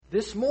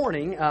This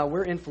morning,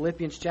 we're in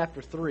Philippians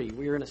chapter 3.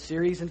 We are in a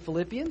series in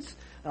Philippians.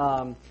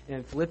 And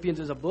Philippians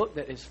is a book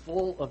that is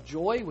full of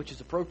joy, which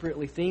is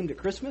appropriately themed at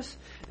Christmas.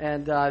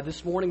 And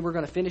this morning, we're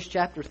going to finish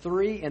chapter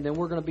 3, and then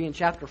we're going to be in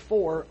chapter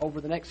 4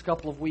 over the next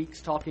couple of weeks,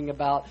 talking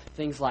about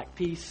things like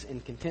peace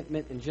and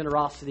contentment and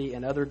generosity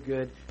and other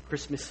good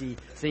Christmassy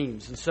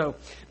themes.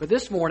 But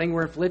this morning,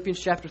 we're in Philippians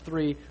chapter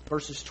 3,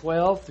 verses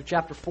 12 through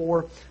chapter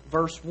 4,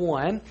 verse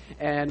 1.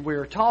 And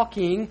we're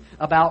talking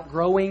about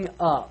growing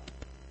up.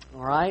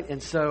 All right,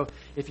 and so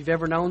if you've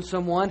ever known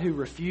someone who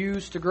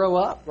refused to grow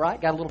up, right,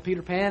 got a little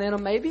Peter Pan in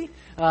them maybe,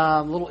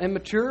 a little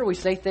immature, we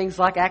say things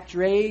like act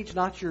your age,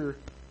 not your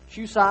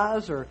shoe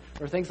size, or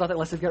things like that,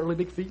 unless they've got really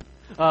big feet.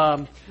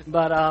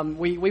 But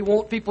we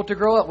want people to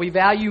grow up. We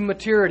value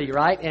maturity,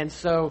 right? And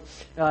so,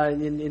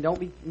 and don't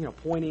be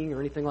pointing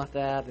or anything like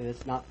that. And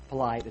it's not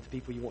polite. It's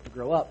people you want to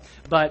grow up.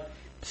 But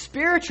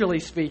spiritually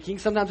speaking,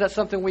 sometimes that's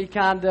something we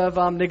kind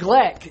of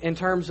neglect in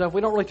terms of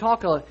we don't really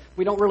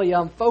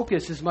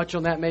focus as much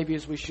on that maybe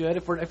as we should.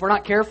 If we're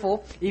not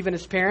careful, even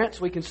as parents,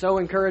 we can so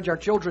encourage our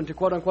children to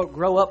quote unquote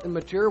grow up and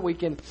mature. We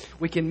can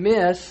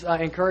miss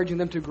encouraging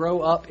them to grow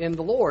up in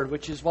the Lord,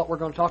 which is what we're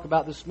going to talk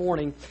about this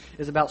morning,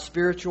 is about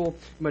spiritual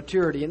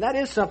maturity. And that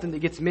is something that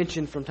gets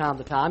mentioned from time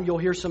to time. You'll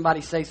hear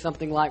somebody say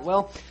something like,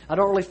 "Well, I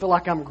don't really feel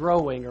like I'm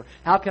growing," or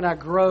 "How can I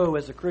grow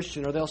as a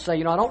Christian?" Or they'll say,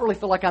 "I don't really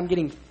feel like I'm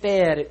getting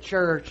fed at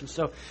church, and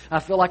so I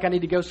feel like I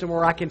need to go somewhere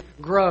where I can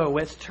grow."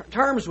 It's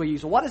terms we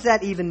use. Well, what does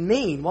that even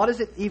mean? What does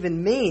it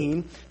even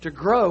mean to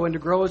grow and to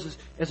grow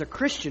as a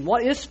Christian?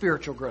 What is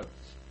spiritual growth?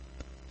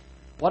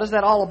 What is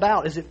that all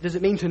about? Does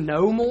it mean to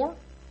know more?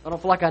 I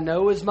don't feel like I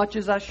know as much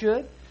as I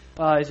should.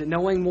 Is it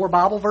knowing more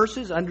Bible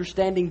verses,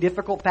 understanding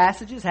difficult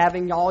passages,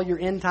 having all your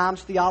end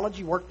times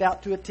theology worked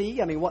out to a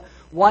T? I mean,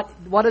 what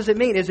does it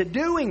mean? Is it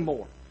doing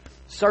more?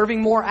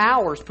 Serving more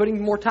hours,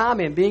 putting more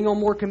time in, being on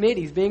more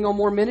committees, being on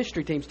more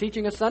ministry teams,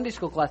 teaching a Sunday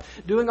school class,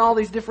 doing all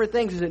these different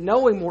things. Is it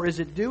knowing more? Is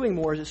it doing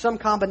more? Is it some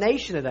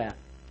combination of that?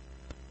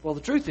 Well,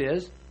 the truth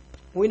is,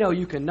 we know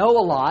you can know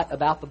a lot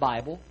about the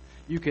Bible,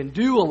 you can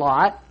do a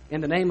lot in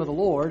the name of the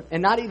Lord,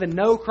 and not even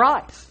know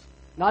Christ,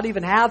 not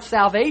even have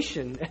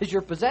salvation as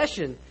your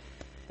possession.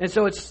 And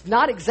so it's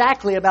not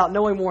exactly about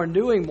knowing more and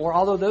doing more,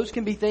 although those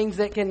can be things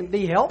that can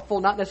be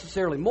helpful, not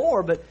necessarily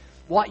more, but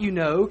what you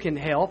know can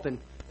help, and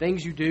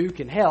things you do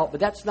can help, but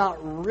that's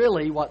not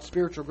really what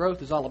spiritual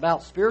growth is all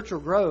about. Spiritual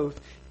growth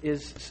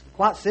is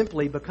quite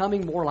simply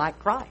becoming more like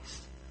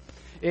Christ.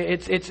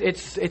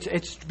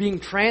 It's being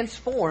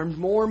transformed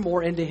more and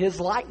more into His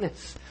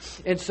likeness.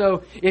 And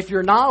so if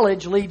your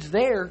knowledge leads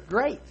there,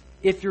 great.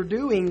 If your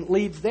doing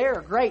leads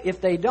there, great.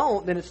 If they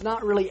don't, then it's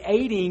not really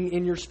aiding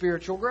in your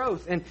spiritual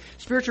growth. And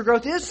spiritual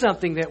growth is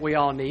something that we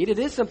all need. It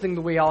is something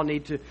that we all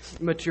need to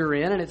mature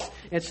in. And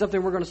it's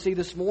something we're going to see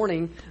this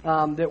morning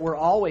that we're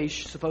always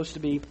supposed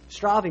to be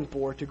striving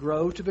for, to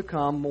grow, to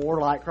become more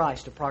like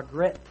Christ, to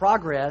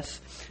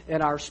progress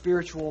in our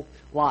spiritual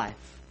life.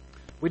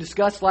 We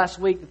discussed last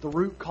week that the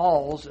root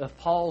cause of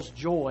Paul's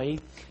joy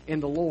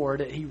in the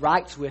Lord that he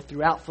writes with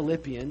throughout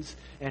Philippians,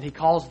 and he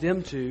calls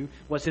them to,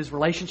 was his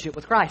relationship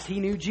with Christ. He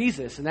knew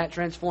Jesus, and that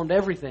transformed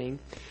everything.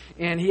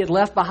 And he had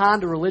left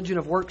behind a religion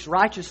of works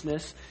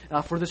righteousness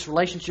for this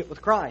relationship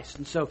with Christ.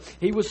 And so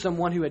he was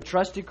someone who had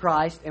trusted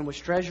Christ and was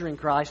treasuring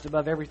Christ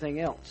above everything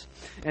else.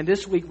 And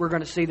this week we're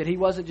going to see that he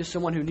wasn't just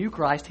someone who knew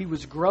Christ, he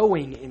was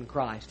growing in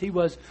Christ. He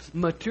was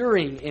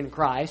maturing in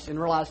Christ and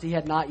realized he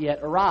had not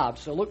yet arrived.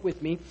 So look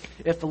with me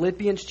at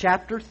Philippians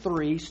chapter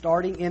 3,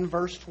 starting in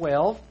verse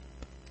 12.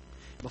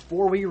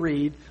 Before we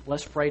read,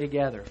 let's pray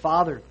together.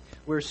 Father,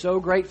 we're so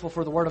grateful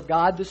for the Word of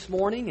God this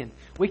morning, and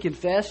we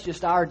confess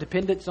just our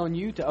dependence on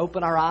You to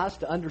open our eyes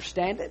to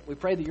understand it. We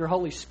pray that Your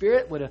Holy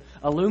Spirit would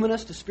illumine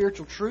us to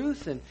spiritual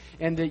truth,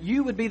 and that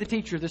You would be the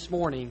teacher this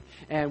morning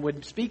and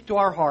would speak to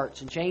our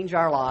hearts and change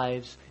our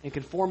lives and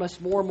conform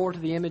us more and more to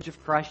the image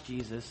of Christ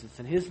Jesus. It's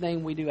in His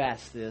name we do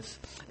ask this.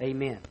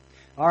 Amen.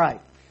 All right,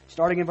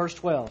 starting in verse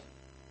 12.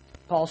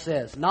 Paul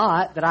says,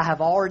 "Not that I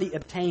have already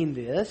obtained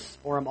this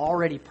or am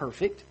already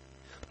perfect,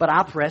 but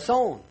I press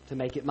on to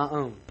make it my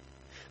own,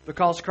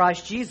 because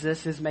Christ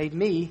Jesus has made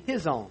me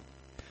His own.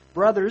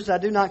 Brothers, I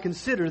do not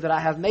consider that I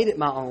have made it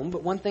my own,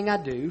 but one thing I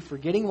do,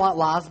 forgetting what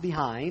lies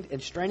behind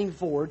and straining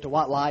forward to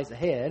what lies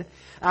ahead,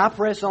 I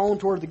press on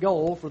toward the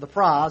goal for the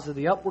prize of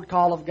the upward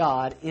call of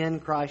God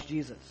in Christ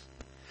Jesus.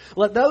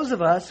 Let those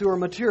of us who are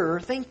mature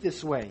think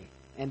this way,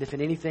 and if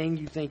in anything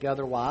you think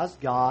otherwise,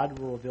 God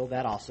will reveal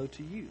that also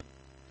to you.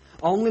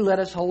 Only let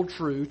us hold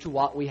true to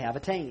what we have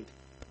attained.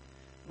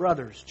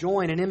 Brothers,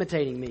 join in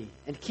imitating me,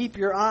 and keep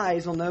your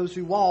eyes on those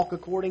who walk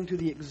according to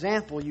the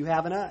example you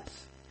have in us.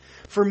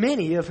 For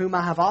many, of whom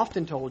I have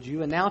often told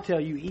you, and now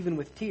tell you even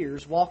with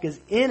tears, walk as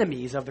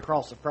enemies of the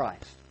cross of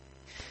Christ.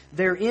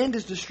 Their end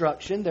is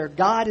destruction, their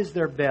God is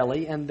their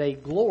belly, and they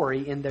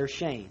glory in their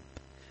shame.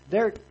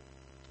 They're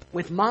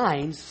with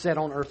minds set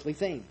on earthly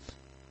things."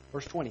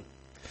 Verse 20.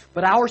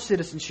 "But our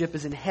citizenship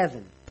is in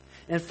heaven,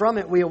 And from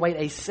it we await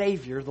a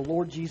Savior, the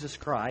Lord Jesus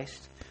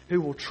Christ, who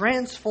will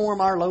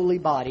transform our lowly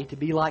body to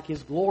be like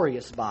His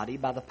glorious body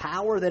by the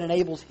power that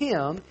enables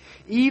Him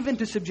even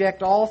to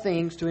subject all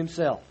things to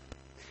Himself.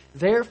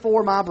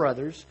 Therefore, my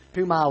brothers,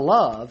 whom I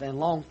love and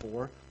long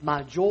for,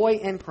 my joy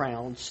and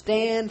crown,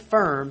 stand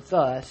firm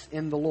thus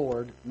in the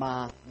Lord,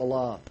 my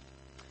beloved.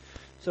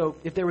 So,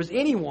 if there was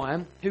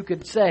anyone who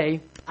could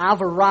say,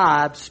 I've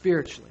arrived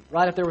spiritually,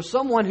 right? If there was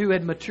someone who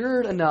had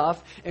matured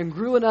enough and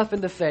grew enough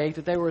in the faith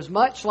that they were as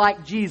much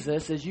like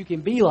Jesus as you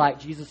can be like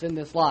Jesus in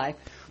this life,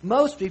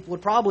 most people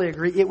would probably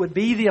agree it would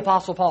be the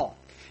Apostle Paul.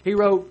 He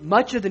wrote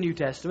much of the New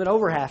Testament,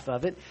 over half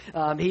of it.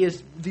 He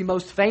is the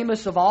most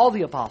famous of all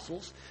the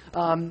apostles.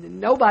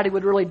 Nobody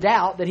would really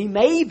doubt that he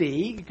may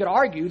be, you could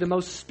argue, the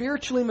most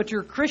spiritually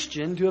mature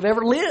Christian to have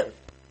ever lived.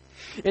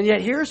 And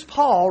yet here's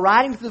Paul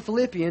writing to the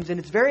Philippians, and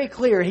it's very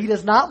clear he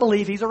does not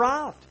believe he's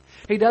arrived.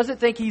 He doesn't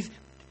think he's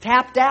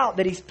tapped out,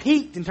 that he's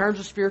peaked in terms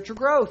of spiritual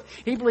growth.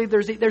 He believes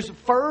there's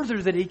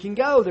further that he can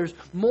go. There's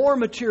more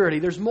maturity.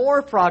 There's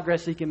more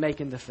progress he can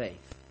make in the faith.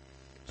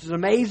 It's an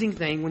amazing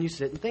thing when you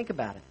sit and think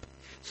about it.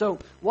 So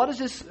what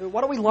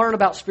do we learn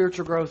about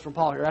spiritual growth from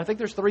Paul here? I think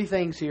there's three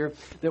things here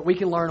that we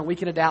can learn and we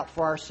can adapt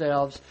for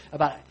ourselves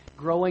about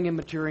growing and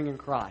maturing in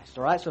Christ.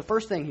 All right. So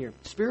first thing here,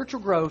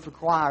 spiritual growth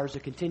requires a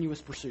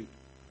continuous pursuit.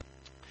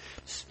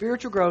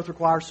 Spiritual growth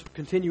requires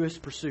continuous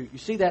pursuit. You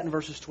see that in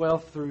verses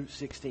 12 through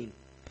 16.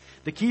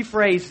 The key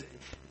phrase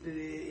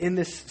in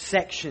this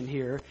section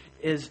here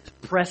is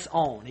press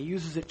on. He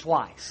uses it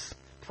twice.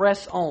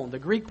 Press on. The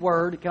Greek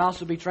word can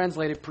also be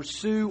translated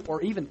pursue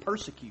or even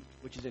persecute,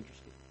 which is interesting.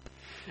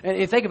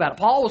 And think about it.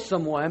 Paul was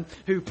someone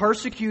who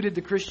persecuted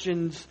the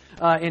Christians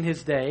in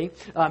his day,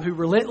 who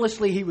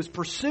relentlessly he was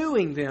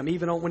pursuing them.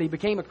 Even when he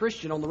became a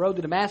Christian on the road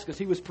to Damascus,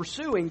 he was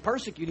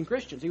persecuting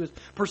Christians. He was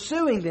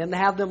pursuing them to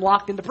have them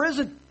locked into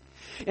prison.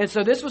 And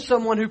so this was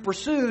someone who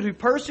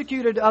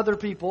persecuted other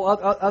people,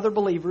 other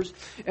believers,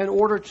 in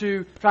order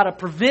to try to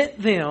prevent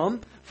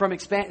them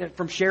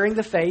from sharing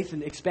the faith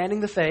and expanding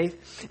the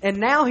faith. And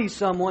now he's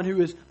someone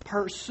who is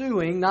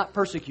pursuing, not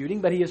persecuting,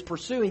 but he is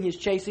pursuing, he's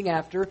chasing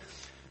after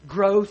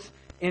growth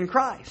in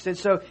Christ. And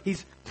so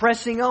he's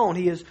pressing on.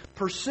 He is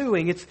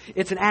pursuing.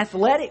 It's an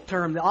athletic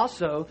term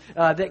also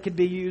that could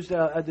be used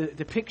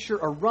to picture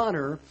a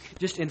runner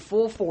just in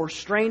full force,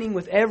 straining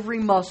with every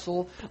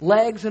muscle,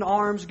 legs and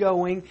arms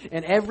going,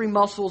 and every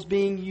muscle is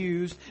being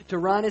used to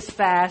run as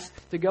fast,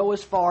 to go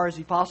as far as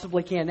he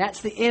possibly can.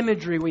 That's the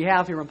imagery we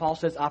have here when Paul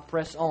says, I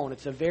press on.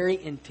 It's a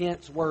very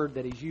intense word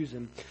that he's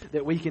using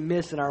that we can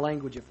miss in our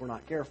language if we're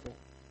not careful.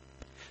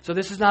 So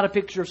this is not a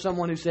picture of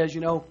someone who says,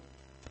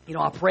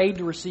 I prayed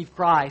to receive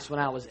Christ when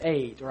I was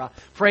 8, or I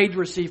prayed to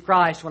receive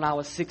Christ when I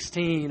was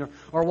 16,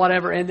 or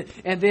whatever, and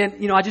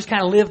then, I just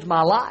kind of lived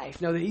my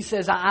life. No, he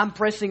says, I'm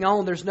pressing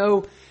on. There's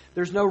no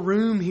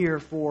room here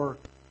for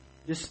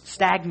just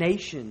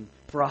stagnation,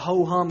 for a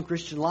ho-hum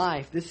Christian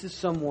life. This is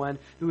someone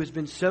who has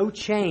been so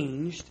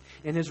changed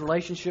in his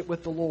relationship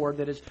with the Lord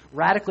that has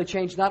radically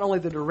changed not only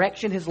the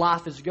direction his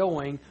life is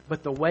going,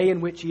 but the way in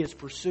which he is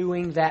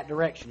pursuing that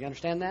direction. You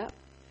understand that?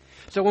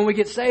 So when we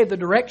get saved, the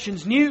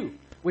direction's new.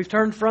 We've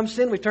turned from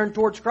sin, we've turned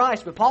towards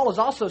Christ. But Paul is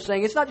also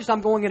saying it's not just I'm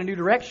going in a new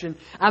direction.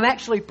 I'm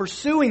actually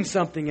pursuing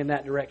something in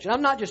that direction.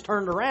 I'm not just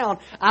turned around.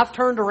 I've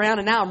turned around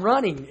and now I'm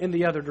running in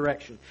the other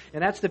direction.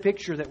 And that's the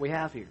picture that we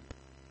have here.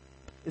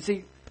 And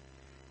see,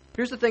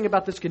 here's the thing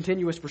about this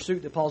continuous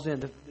pursuit that Paul's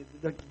in.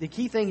 The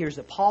key thing here is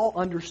that Paul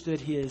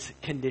understood his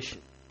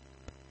condition.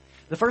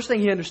 The first thing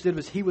he understood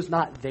was he was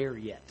not there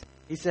yet.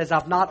 He says,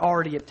 I've not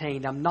already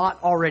obtained. I'm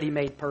not already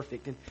made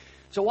perfect. And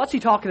so what's he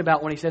talking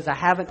about when he says, I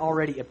haven't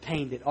already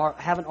obtained it, or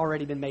haven't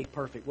already been made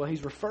perfect? Well,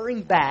 he's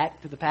referring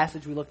back to the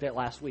passage we looked at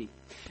last week.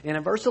 And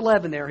in verse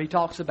 11 there, he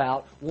talks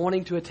about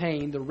wanting to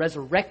attain the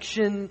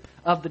resurrection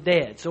of the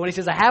dead. So when he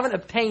says, I haven't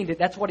obtained it,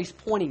 that's what he's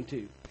pointing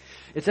to.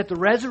 It's at the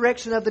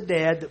resurrection of the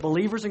dead that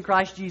believers in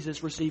Christ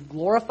Jesus receive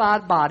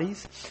glorified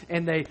bodies,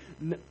 and they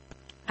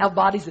have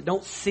bodies that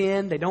don't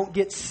sin, they don't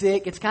get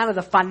sick. It's kind of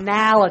the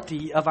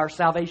finality of our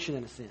salvation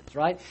in a sense,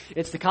 right?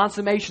 It's the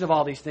consummation of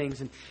all these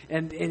things.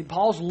 And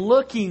Paul's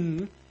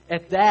looking out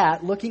at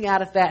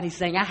that, and he's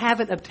saying, I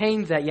haven't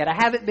obtained that yet. I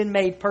haven't been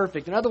made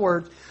perfect. In other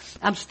words,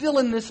 I'm still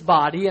in this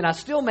body, and I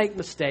still make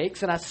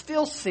mistakes, and I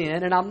still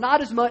sin, and I'm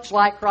not as much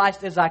like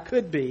Christ as I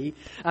could be.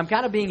 I'm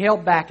kind of being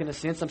held back in a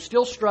sense. I'm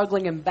still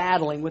struggling and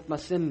battling with my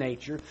sin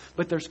nature,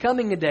 but there's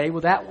coming a day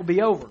where that will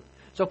be over.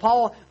 So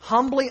Paul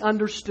humbly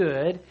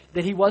understood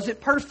that he wasn't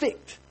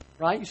perfect,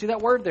 right? You see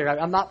that word there?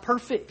 I'm not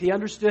perfect. He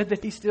understood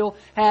that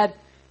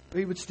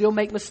he would still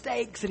make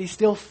mistakes, that he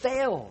still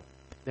failed,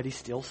 that he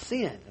still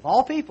sinned. Of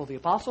all people, the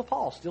Apostle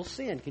Paul still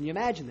sinned. Can you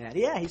imagine that?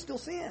 Yeah, he still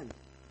sinned.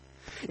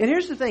 And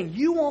here's the thing.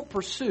 You won't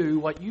pursue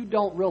what you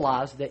don't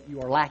realize that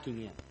you are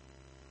lacking in.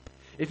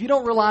 If you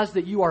don't realize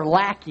that you are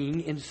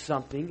lacking in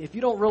something, if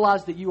you don't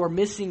realize that you are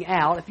missing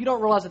out, if you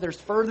don't realize that there's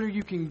further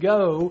you can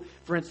go,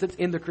 for instance,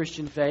 in the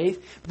Christian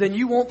faith, then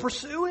you won't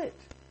pursue it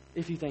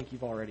if you think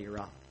you've already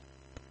arrived.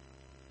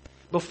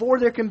 before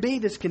there can be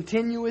this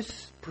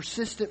continuous,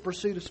 persistent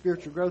pursuit of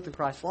spiritual growth in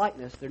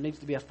Christ-likeness, there needs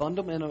to be a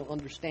fundamental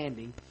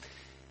understanding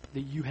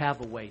that you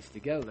have a ways to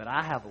go, that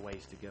I have a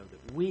ways to go,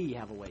 that we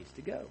have a ways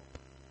to go.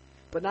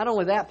 But not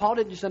only that, Paul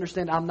didn't just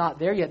understand I'm not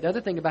there yet. The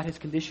other thing about his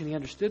condition he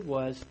understood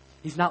was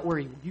he's not where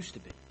he used to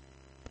be.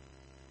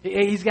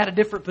 He's got a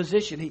different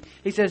position.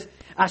 He says,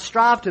 I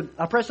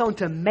press on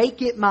to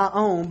make it my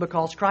own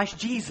because Christ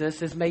Jesus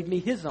has made me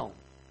His own.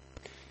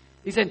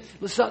 He said,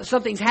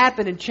 something's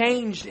happened and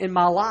changed in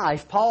my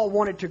life. Paul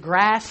wanted to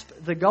grasp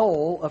the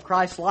goal of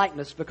Christ's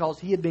likeness because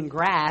he had been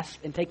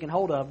grasped and taken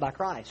hold of by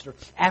Christ, or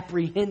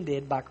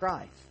apprehended by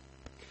Christ.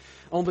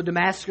 On the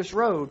Damascus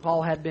Road,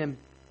 Paul had been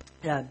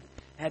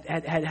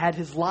had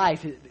his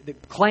life, the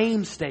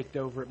claim staked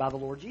over it by the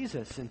Lord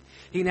Jesus. And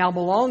he now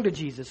belonged to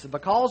Jesus. And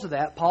because of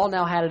that, Paul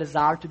now had a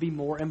desire to be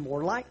more and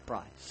more like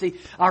Christ. See,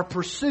 our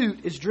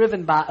pursuit is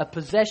driven by a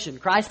possession.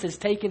 Christ has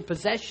taken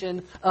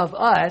possession of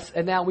us,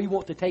 and now we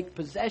want to take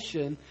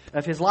possession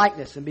of His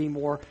likeness and be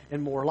more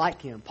and more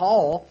like Him.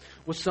 Paul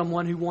was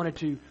someone who wanted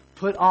to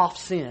put off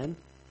sin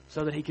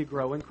so that he could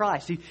grow in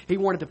Christ. He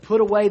wanted to put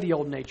away the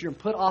old nature and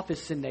put off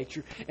his sin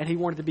nature, and he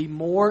wanted to be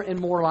more and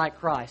more like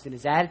Christ in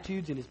his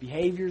attitudes, in his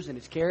behaviors, in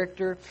his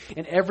character.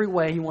 In every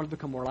way, he wanted to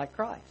become more like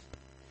Christ.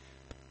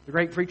 The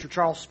great preacher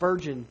Charles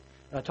Spurgeon,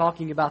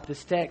 talking about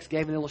this text,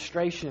 gave an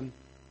illustration.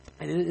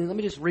 And let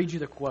me just read you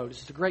the quote.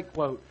 This is a great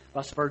quote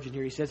by Spurgeon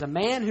here. He says, "A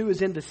man who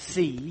is in the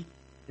sea,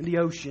 in the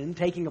ocean,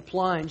 taking a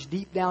plunge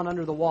deep down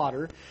under the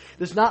water,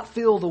 does not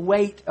feel the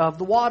weight of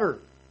the water.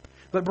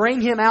 But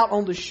bring him out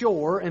on the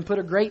shore and put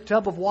a great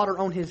tub of water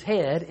on his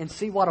head and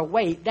see what a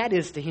weight that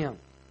is to him.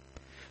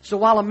 So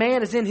while a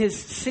man is in his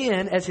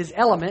sin as his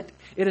element,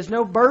 it is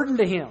no burden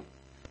to him.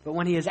 But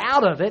when he is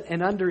out of it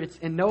and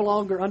no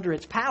longer under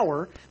its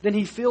power, then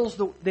he feels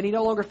the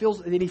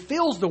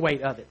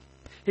weight of it.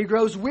 He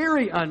grows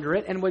weary under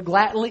it and would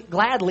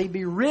gladly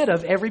be rid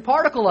of every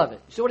particle of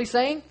it." You see what he's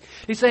saying?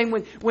 He's saying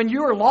when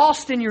you are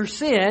lost in your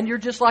sin, you're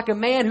just like a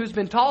man who's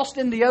been tossed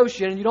in the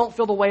ocean and you don't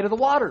feel the weight of the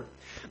water.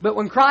 But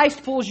when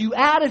Christ pulls you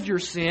out of your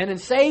sin and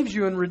saves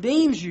you and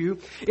redeems you,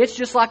 it's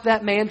just like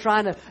that man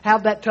trying to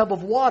have that tub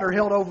of water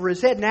held over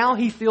his head. Now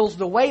he feels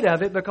the weight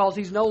of it because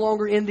he's no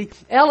longer in the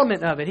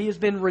element of it. He has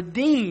been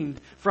redeemed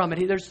from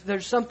it.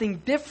 There's something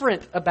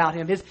different about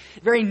him. His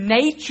very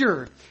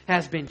nature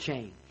has been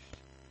changed.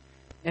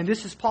 And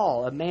this is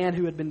Paul, a man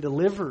who had been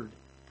delivered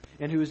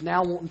and who is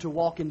now wanting to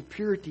walk in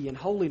purity and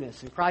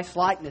holiness and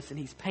Christ-likeness, and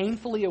he's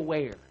painfully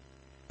aware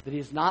that he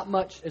is not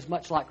as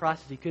much like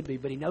Christ as he could be,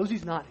 but he knows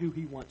he's not who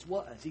he once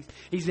was.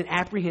 He's been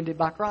apprehended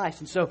by Christ.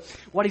 And so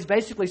what he's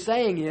basically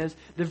saying is,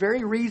 the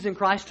very reason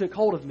Christ took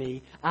hold of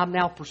me, I'm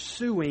now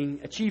pursuing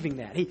achieving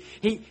that.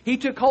 He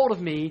took hold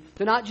of me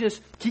to not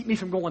just keep me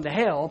from going to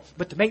hell,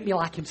 but to make me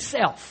like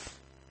Himself.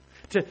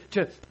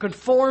 To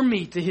conform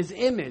me to His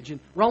image. And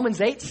Romans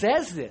 8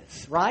 says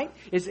this, right?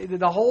 It's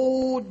the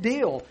whole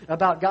deal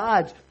about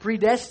God's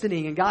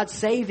predestining and God's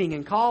saving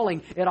and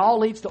calling. It all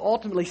leads to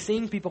ultimately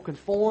seeing people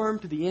conform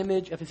to the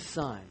image of His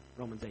Son,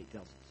 Romans 8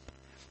 tells us.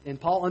 And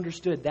Paul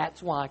understood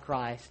that's why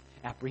Christ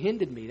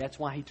apprehended me. That's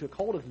why He took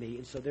hold of me.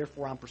 And so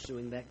therefore I'm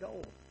pursuing that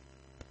goal.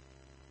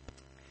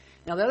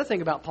 Now the other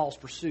thing about Paul's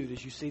pursuit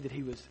is you see that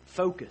he was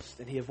focused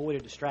and he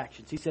avoided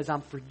distractions. He says,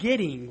 I'm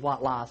forgetting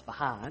what lies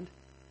behind,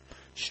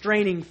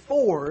 straining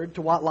forward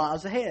to what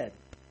lies ahead.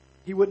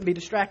 He wouldn't be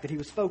distracted. He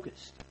was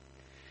focused.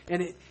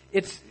 And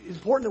it's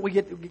important that we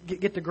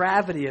get the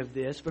gravity of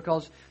this,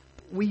 because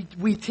we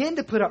tend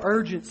to put an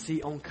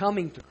urgency on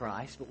coming to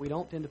Christ, but we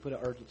don't tend to put an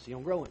urgency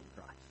on growing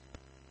in Christ.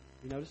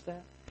 You notice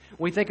that?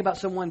 When we think about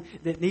someone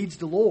that needs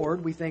the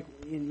Lord, we think,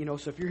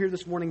 so if you're here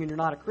this morning and you're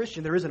not a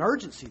Christian, there is an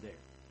urgency there.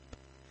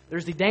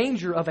 There's the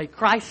danger of a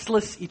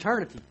Christless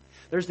eternity.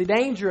 There's the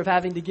danger of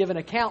having to give an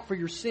account for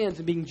your sins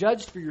and being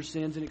judged for your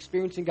sins and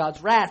experiencing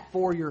God's wrath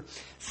for your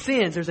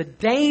sins. There's a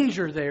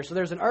danger there, so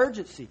there's an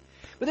urgency.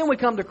 But then we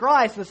come to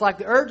Christ, and it's like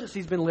the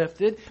urgency's been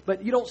lifted,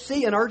 but you don't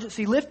see an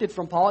urgency lifted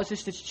from Paul. It's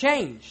just it's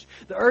changed.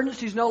 The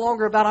urgency's no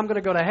longer about I'm going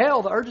to go to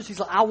hell. The urgency's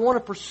like I want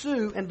to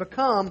pursue and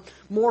become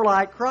more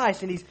like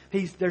Christ. And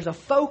there's a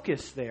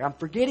focus there. I'm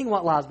forgetting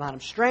what lies behind.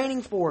 I'm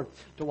straining forward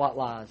to what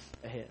lies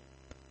ahead.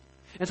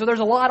 And so there's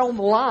a lot on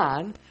the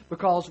line,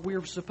 because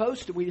we're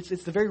supposed to.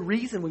 It's the very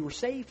reason we were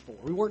saved for.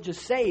 We weren't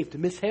just saved to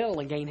miss hell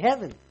and gain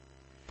heaven.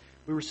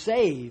 We were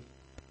saved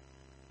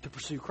to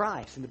pursue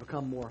Christ and to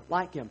become more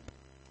like Him.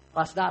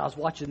 Last night I was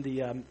watching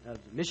the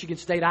Michigan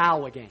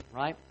State-Iowa game,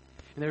 right?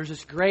 And there was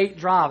this great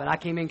drive, and I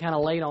came in kind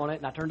of late on it,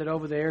 and I turned it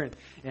over there,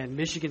 and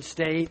Michigan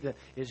State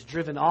is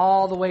driven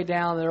all the way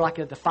down. They're like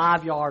at the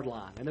 5-yard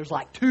line, and there's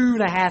like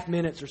 2.5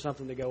 minutes or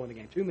something to go in the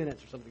game. 2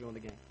 minutes or something to go in the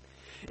game.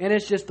 And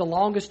it's just the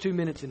longest 2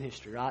 minutes in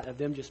history, right? Of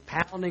them just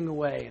pounding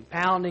away and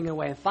pounding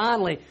away. And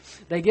finally,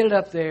 they get it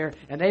up there,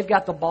 and they've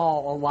got the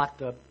ball on like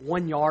the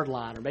 1 yard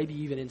line, or maybe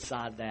even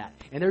inside that.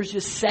 And there's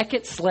just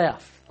seconds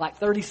left, like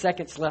 30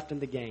 seconds left in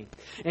the game.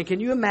 And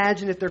can you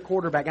imagine if their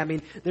quarterback, I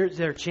mean, there's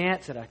their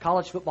chance at a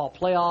college football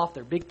playoff,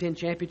 their Big Ten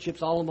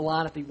championships all on the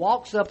line. If he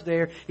walks up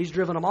there, he's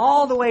driven them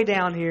all the way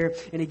down here,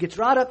 and he gets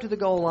right up to the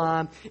goal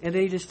line, and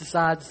then he just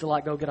decides to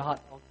like go get a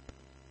hot dog,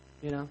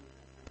 you know?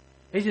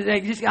 I'm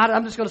just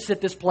going to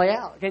sit this play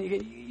out.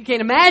 You can't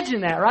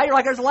imagine that, right? You're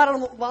like, there's a lot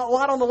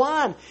on the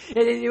line.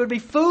 It would be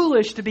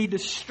foolish to be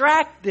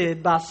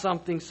distracted by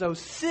something so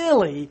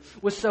silly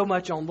with so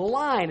much on the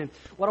line. And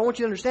what I want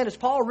you to understand is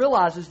Paul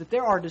realizes that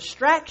there are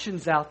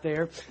distractions out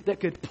there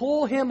that could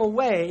pull him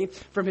away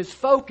from his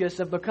focus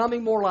of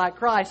becoming more like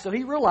Christ. So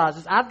he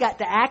realizes, I've got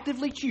to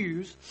actively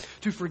choose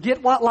to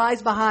forget what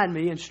lies behind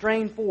me and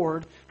strain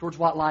forward towards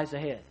what lies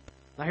ahead.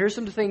 Now, here's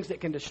some of the things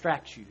that can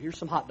distract you. Here's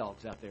some hot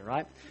dogs out there,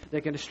 right?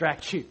 That can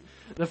distract you.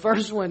 The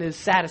first one is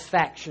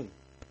satisfaction.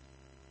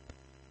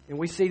 And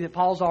we see that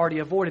Paul's already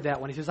avoided that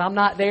one. He says, I'm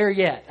not there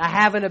yet. I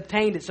haven't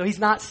obtained it. So he's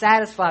not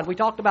satisfied. We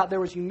talked about there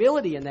was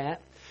humility in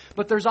that.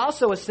 But there's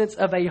also a sense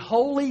of a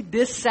holy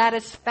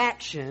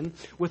dissatisfaction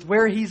with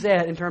where he's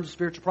at in terms of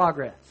spiritual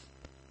progress.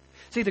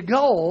 See, the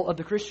goal of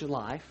the Christian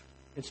life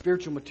and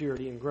spiritual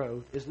maturity and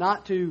growth is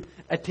not to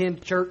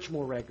attend church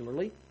more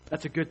regularly.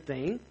 That's a good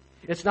thing.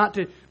 It's not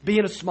to be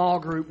in a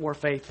small group more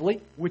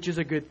faithfully, which is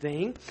a good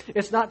thing.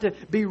 It's not to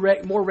be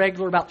more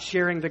regular about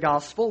sharing the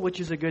gospel, which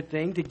is a good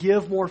thing. To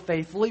give more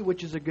faithfully,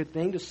 which is a good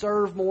thing. To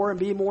serve more and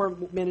be more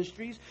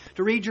ministries.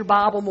 To read your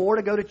Bible more.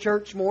 To go to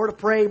church more. To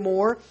pray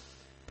more.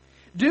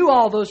 Do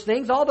all those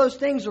things. All those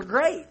things are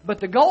great. But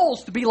the goal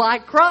is to be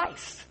like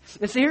Christ.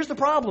 And see, here's the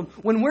problem.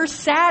 When we're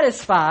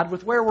satisfied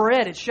with where we're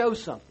at, it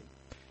shows something.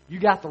 You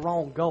got the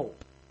wrong goal.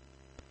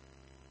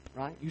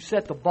 Right? You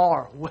set the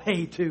bar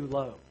way too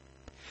low.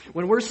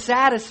 When we're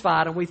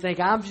satisfied and we think,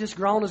 I've just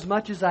grown as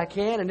much as I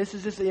can, and this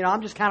is just,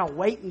 I'm just kind of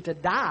waiting to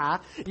die,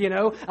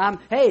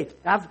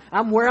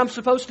 I'm where I'm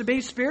supposed to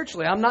be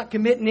spiritually. I'm not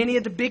committing any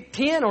of the Big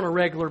Ten on a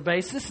regular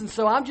basis, and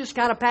so I'm just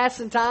kind of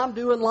passing time,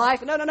 doing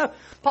life. No.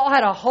 Paul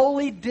had a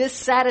holy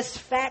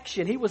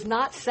dissatisfaction. He was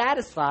not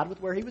satisfied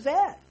with where he was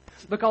at.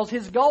 Because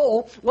his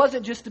goal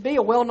wasn't just to be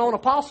a well-known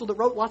apostle that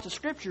wrote lots of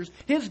scriptures.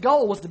 His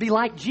goal was to be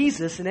like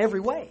Jesus in every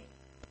way.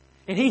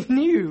 And he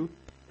knew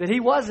that he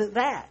wasn't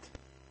that.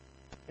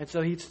 And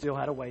so he still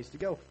had a ways to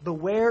go.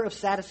 Beware of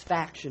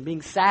satisfaction,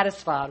 being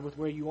satisfied with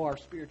where you are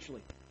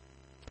spiritually.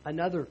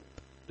 Another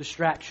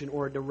distraction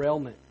or a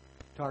derailment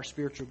to our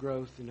spiritual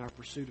growth and our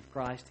pursuit of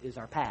Christ is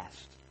our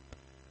past.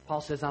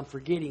 Paul says, I'm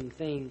forgetting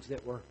things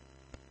that were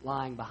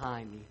lying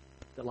behind me,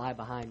 that lie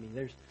behind me.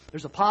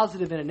 There's a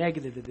positive and a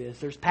negative to this.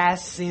 There's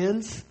past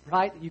sins,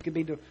 right, that you can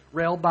be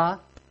derailed by.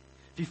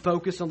 If you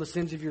focus on the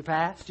sins of your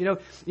past. You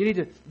need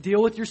to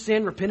deal with your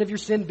sin, repent of your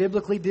sin,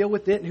 biblically deal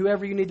with it, and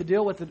whoever you need to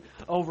deal with it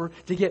over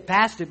to get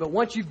past it. But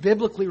once you've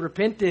biblically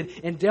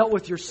repented and dealt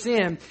with your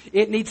sin,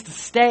 it needs to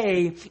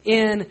stay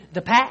in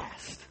the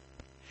past.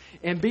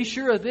 And be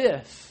sure of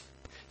this.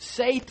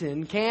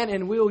 Satan can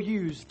and will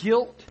use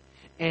guilt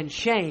and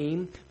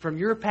shame from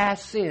your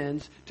past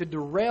sins to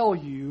derail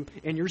you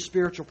in your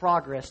spiritual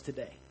progress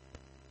today.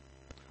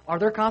 Are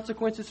there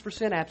consequences for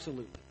sin?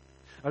 Absolutely.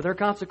 Are there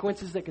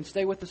consequences that can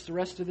stay with us the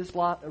rest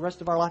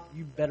of our life?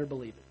 You better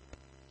believe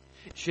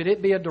it. Should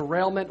it be a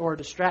derailment or a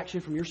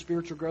distraction from your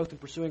spiritual growth in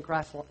pursuing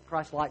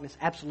Christ-likeness?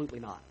 Absolutely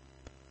not.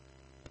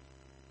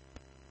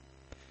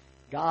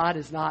 God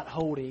is not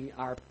holding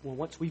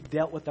once we've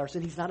dealt with our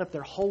sin, He's not up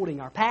there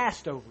holding our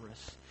past over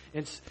us.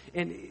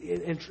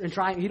 And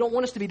trying. He don't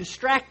want us to be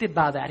distracted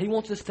by that. He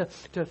wants us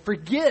to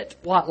forget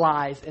what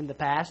lies in the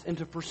past and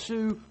to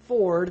pursue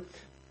forward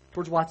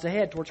towards what's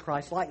ahead, towards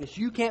Christ-likeness.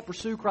 You can't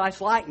pursue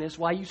Christ-likeness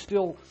while you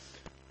still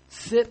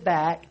sit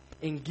back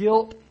in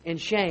guilt and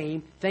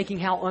shame, thinking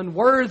how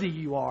unworthy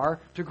you are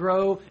to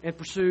grow and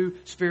pursue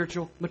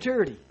spiritual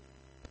maturity.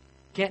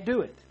 Can't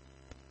do it.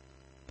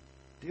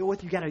 You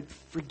got to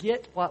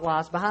forget what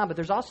lies behind. But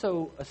there's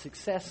also a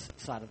success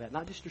side of that,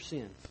 not just your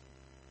sins.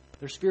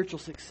 There's spiritual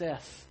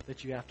success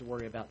that you have to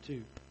worry about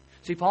too.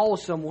 See, Paul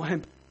was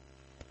someone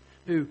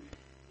who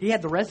he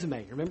had the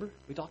resume, remember?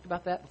 We talked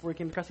about that before he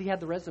came to Christ. He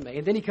had the resume.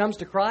 And then he comes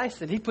to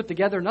Christ and he put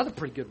together another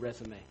pretty good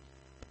resume.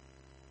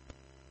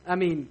 I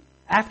mean,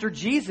 after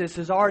Jesus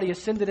has already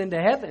ascended into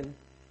heaven,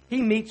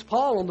 he meets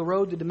Paul on the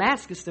road to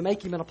Damascus to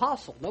make him an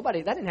apostle. That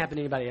didn't happen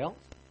to anybody else.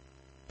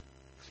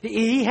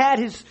 He had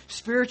his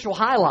spiritual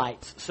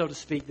highlights, so to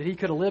speak, that he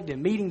could have lived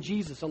in. Meeting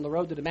Jesus on the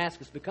road to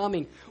Damascus,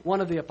 becoming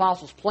one of the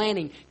apostles,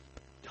 planning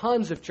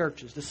tons of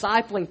churches,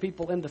 discipling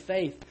people in the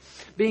faith,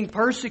 being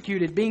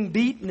persecuted, being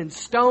beaten and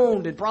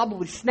stoned and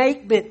probably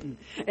snake bitten,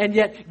 and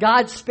yet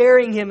God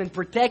sparing him and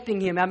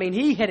protecting him. I mean,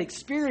 he had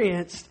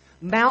experienced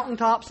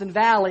mountaintops and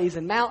valleys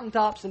and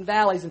mountaintops and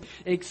valleys and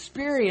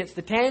experienced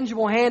the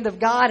tangible hand of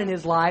God in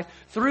his life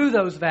through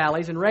those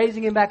valleys and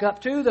raising him back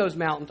up to those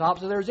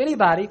mountaintops. If there's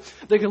anybody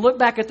that can look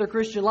back at their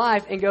Christian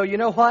life and go, you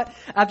know what,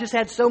 I've just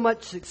had so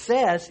much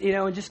success,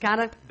 and just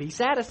kind of be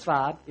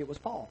satisfied, it was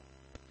Paul.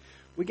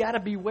 We got to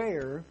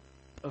beware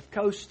of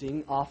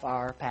coasting off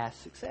our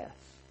past success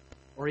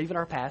or even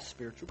our past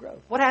spiritual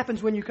growth. What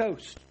happens when you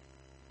coast?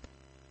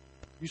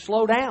 You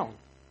slow down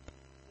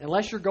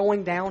unless you're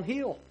going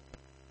downhill.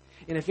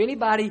 And if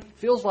anybody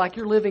feels like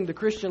you're living the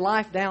Christian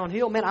life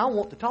downhill, man, I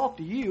want to talk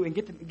to you and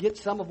get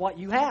some of what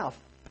you have.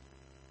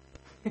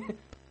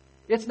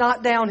 It's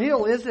not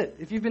downhill, is it?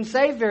 If you've been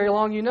saved very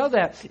long, you know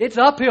that. It's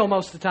uphill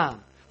most of the time.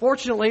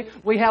 Fortunately,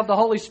 we have the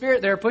Holy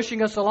Spirit there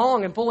pushing us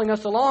along and pulling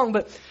us along,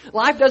 but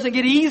life doesn't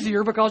get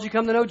easier because you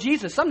come to know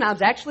Jesus.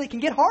 Sometimes, actually, it can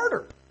get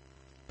harder.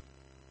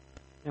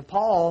 And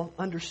Paul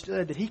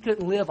understood that he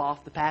couldn't live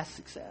off the past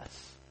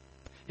success.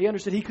 He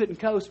understood he couldn't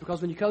coast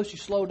because when you coast, you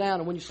slow down,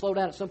 and when you slow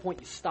down, at some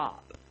point, you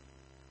stop.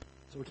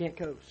 So we can't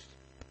coast.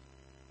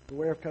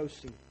 Beware of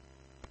coasting.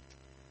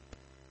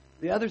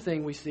 The other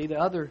thing we see, the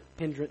other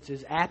hindrance,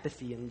 is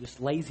apathy and just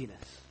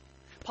laziness.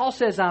 Paul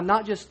says, I'm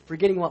not just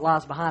forgetting what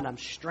lies behind, I'm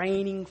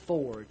straining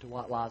forward to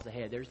what lies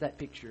ahead. There's that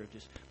picture of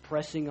just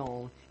pressing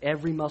on,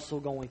 every muscle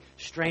going,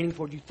 straining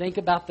forward. You think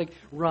about the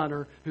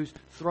runner who's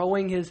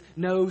throwing his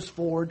nose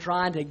forward,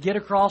 trying to get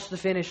across the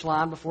finish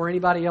line before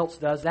anybody else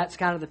does. That's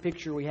kind of the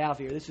picture we have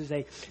here. This is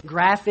a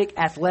graphic,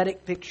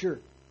 athletic picture.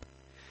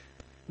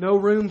 No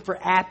room for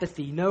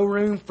apathy, no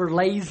room for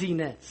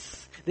laziness.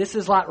 This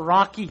is like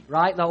Rocky,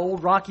 right? The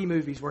old Rocky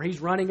movies where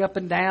he's running up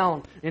and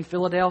down in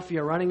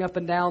Philadelphia, running up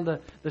and down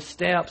the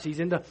steps. He's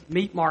in the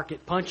meat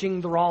market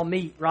punching the raw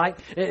meat, right?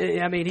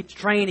 I mean, he's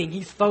training.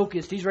 He's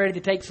focused. He's ready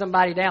to take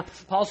somebody down.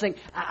 Paul's saying,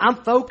 I'm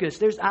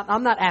focused.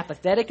 I'm not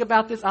apathetic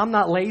about this. I'm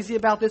not lazy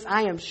about this.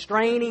 I am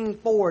straining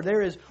forward.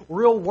 There is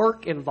real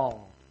work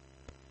involved.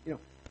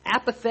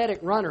 Apathetic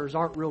runners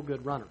aren't real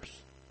good runners.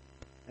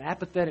 And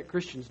apathetic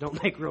Christians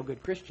don't make real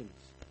good Christians.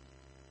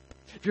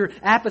 If you're an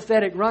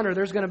apathetic runner,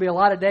 there's going to be a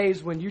lot of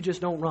days when you just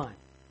don't run.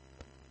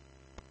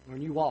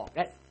 When you walk.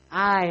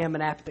 I am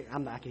an apathetic.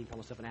 I can't call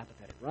myself an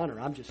apathetic runner.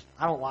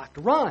 I don't like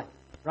to run,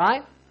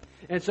 right?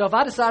 And so if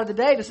I decided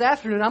this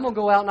afternoon, I'm going to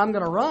go out and I'm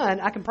going to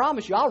run, I can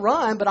promise you I'll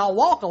run, but I'll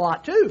walk a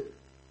lot too.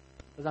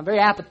 Because I'm very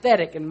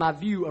apathetic in my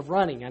view of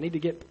running. I need to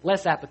get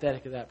less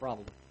apathetic of that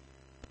probably.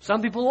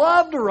 Some people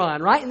love to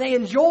run, right? And they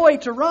enjoy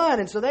to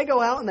run. And so they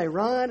go out and they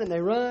run and they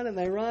run and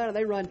they run and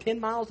they run 10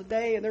 miles a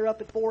day and they're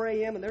up at 4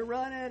 a.m. and they're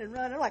running and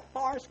running. They're like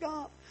Forrest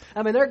Gump.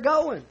 I mean, they're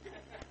going.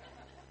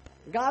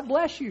 God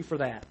bless you for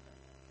that.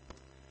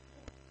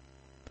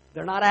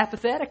 They're not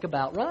apathetic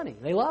about running.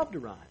 They love to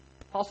run.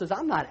 Paul says,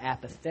 I'm not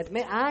apathetic.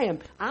 Man,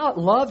 I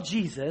love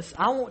Jesus.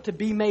 I want to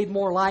be made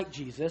more like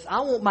Jesus.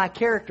 I want my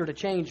character to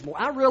change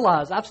more. I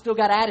realize I've still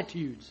got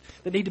attitudes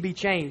that need to be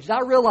changed.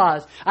 I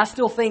realize I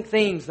still think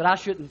things that I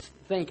shouldn't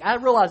think. I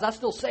realize I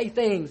still say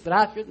things that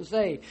I shouldn't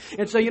say.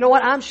 And so you know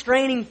what? I'm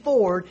straining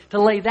forward to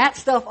lay that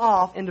stuff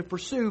off and to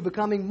pursue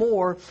becoming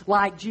more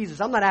like Jesus.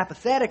 I'm not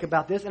apathetic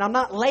about this, and I'm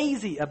not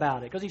lazy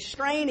about it because he's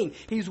straining.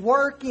 He's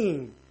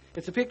working.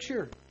 It's a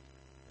picture.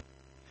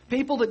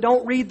 People that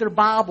don't read their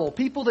Bible,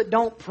 people that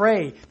don't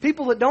pray,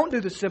 people that don't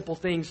do the simple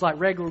things like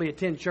regularly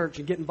attend church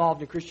and get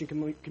involved in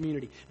Christian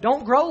community,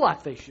 don't grow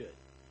like they should.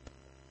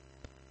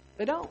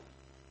 They don't.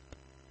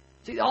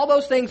 See, all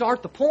those things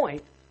aren't the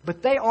point,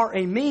 but they are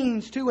a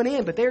means to an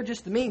end, but they're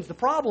just the means. The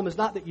problem is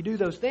not that you do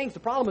those things. The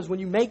problem is when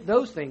you make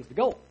those things the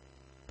goal.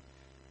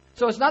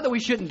 So it's not that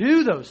we shouldn't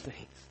do those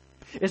things.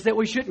 It's that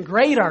we shouldn't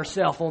grade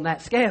ourselves on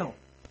that scale.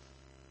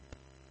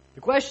 The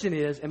question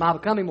is, am I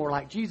becoming more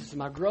like Jesus?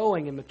 Am I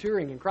growing and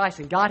maturing in Christ?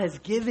 And God has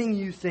given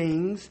you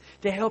things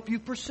to help you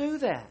pursue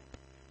that.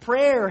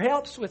 Prayer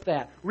helps with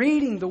that.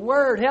 Reading the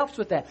Word helps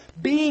with that.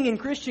 Being in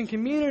Christian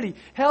community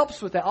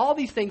helps with that. All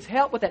these things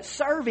help with that.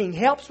 Serving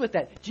helps with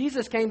that.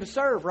 Jesus came to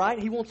serve, right?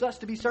 He wants us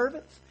to be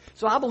servants.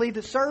 So I believe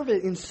that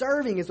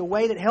serving is a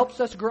way that helps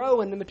us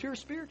grow and to mature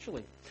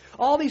spiritually.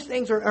 All these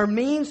things are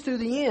means to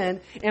the end,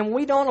 and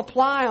we don't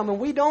apply them, and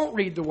we don't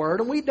read the Word,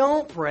 and we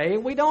don't pray,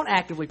 and we don't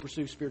actively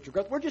pursue spiritual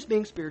growth. We're just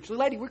being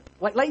spiritually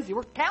lazy.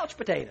 We're couch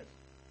potatoes.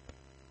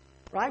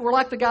 Right? We're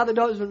like the guy that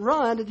doesn't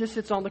run, that just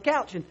sits on the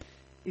couch. And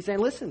he's saying,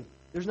 listen,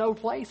 there's no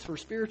place for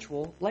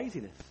spiritual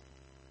laziness.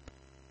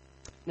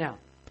 Now,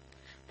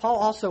 Paul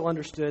also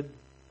understood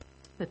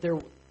that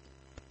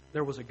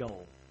there was a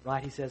goal.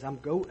 Right? He says,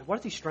 what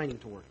is he straining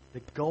toward?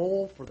 The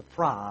goal for the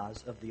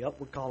prize of the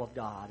upward call of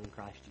God in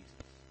Christ Jesus.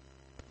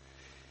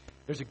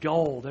 There's a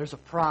goal. There's a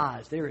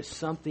prize. There is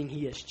something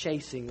he is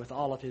chasing with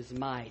all of his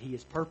might. He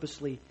is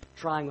purposely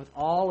trying with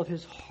all of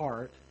his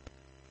heart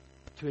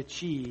to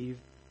achieve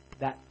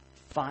that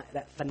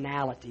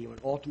finality or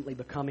ultimately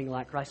becoming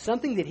like Christ.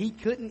 Something that he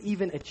couldn't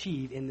even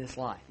achieve in this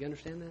life. You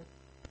understand that?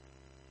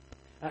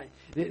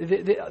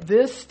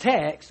 This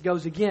text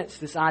goes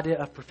against this idea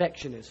of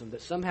perfectionism,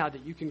 that somehow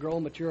that you can grow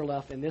and mature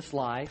enough in this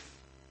life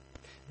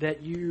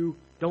that you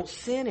don't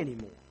sin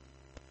anymore.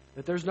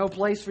 That there's no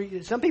place for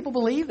you. Some people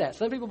believe that.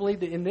 Some people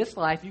believe that in this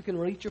life you can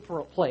reach a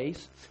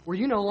place where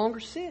you no longer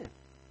sin.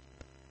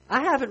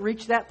 I haven't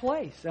reached that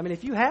place. I mean,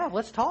 if you have,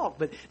 let's talk.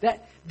 But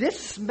this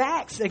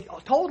smacks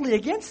totally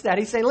against that.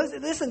 He's saying,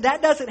 listen,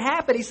 that doesn't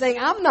happen. He's saying,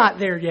 I'm not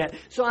there yet.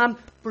 So I'm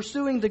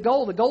pursuing the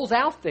goal. The goal's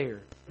out there.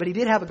 But he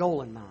did have a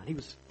goal in mind. He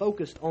was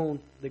focused on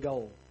the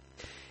goal.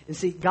 And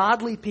see,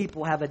 godly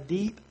people have a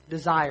deep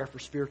desire for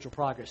spiritual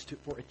progress,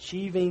 for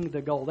achieving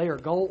the goal. They are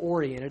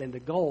goal-oriented, and the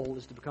goal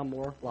is to become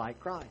more like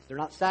Christ. They're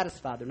not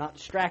satisfied. They're not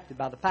distracted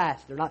by the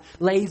past. They're not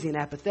lazy and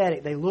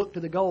apathetic. They look to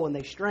the goal, and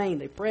they strain,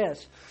 they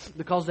press,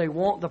 because they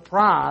want the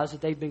prize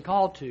that they've been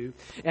called to,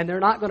 and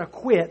they're not going to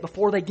quit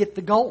before they get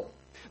the goal.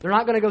 They're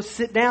not going to go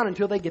sit down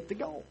until they get the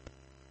goal.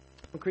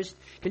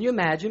 Can you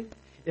imagine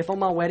if on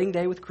my wedding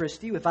day with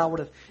Christy, if I would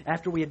have,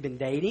 after we had been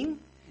dating,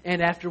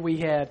 and after we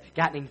had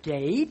gotten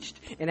engaged,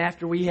 and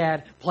after we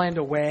had planned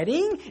a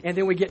wedding, and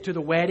then we get to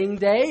the wedding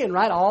day, and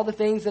right, all the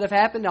things that have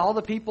happened, all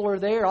the people are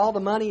there, all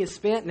the money is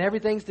spent, and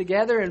everything's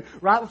together, and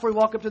right before we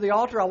walk up to the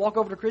altar, I walk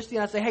over to Christy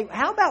and I say, hey,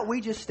 how about we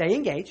just stay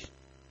engaged?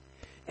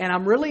 And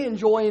I'm really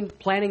enjoying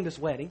planning this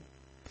wedding.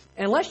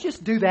 And let's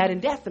just do that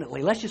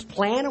indefinitely. Let's just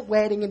plan a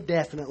wedding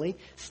indefinitely,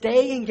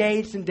 stay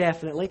engaged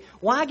indefinitely.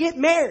 Why get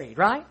married,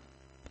 right?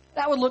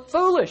 That would look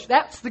foolish.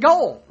 That's the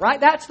goal, right?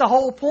 That's the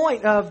whole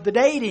point of the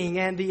dating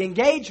and the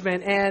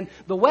engagement and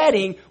the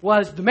wedding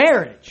was the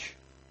marriage.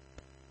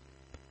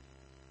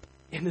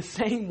 In the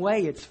same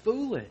way, it's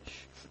foolish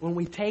when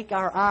we take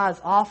our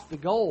eyes off the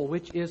goal,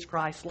 which is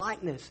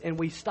Christlikeness, and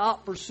we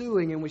stop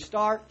pursuing and we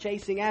start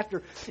chasing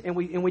after, and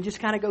we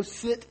just kind of go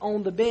sit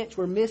on the bench.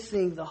 We're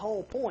missing the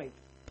whole point.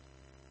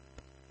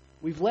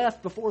 We've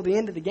left before the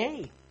end of the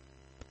game.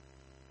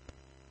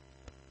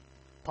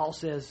 Paul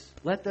says,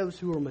 let those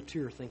who are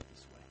mature think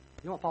this way.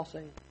 You know what Paul's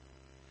saying?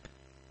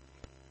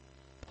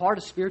 Part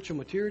of spiritual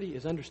maturity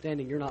is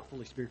understanding you're not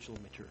fully spiritually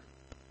mature.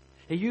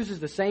 He uses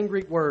the same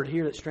Greek word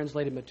here that's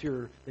translated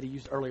mature that he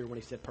used earlier when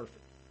he said perfect.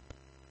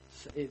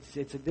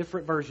 It's a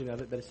different version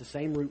of it, but it's the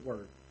same root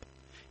word.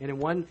 And in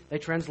one, they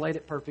translate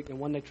it perfect, and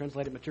one, they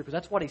translate it mature. Because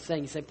that's what he's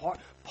saying. He's saying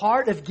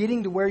part of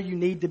getting to where you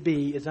need to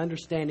be is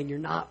understanding you're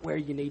not where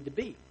you need to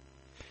be.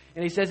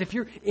 And he says, if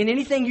you're in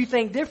anything you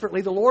think differently,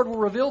 the Lord will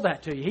reveal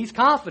that to you. He's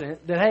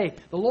confident that, hey,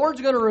 the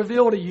Lord's going to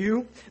reveal to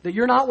you that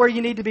you're not where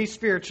you need to be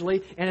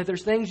spiritually, and that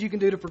there's things you can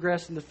do to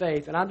progress in the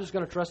faith. And I'm just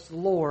going to trust the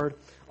Lord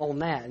on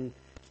that. And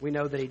we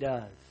know that He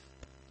does.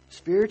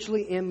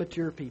 Spiritually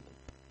immature people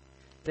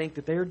think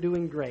that they're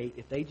doing great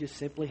if they just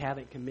simply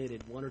haven't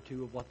committed one or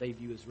two of what they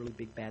view as really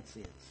big bad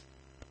sins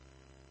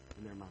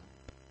in their mind.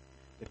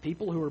 The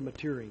people who are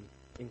maturing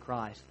in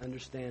Christ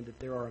understand that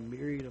there are a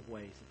myriad of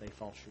ways that they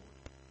fall short.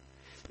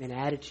 In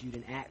attitude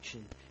and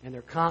action, and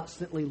they're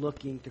constantly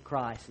looking to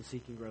Christ and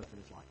seeking growth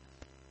in His likeness.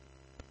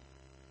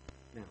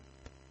 Now,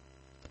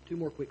 two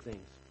more quick things.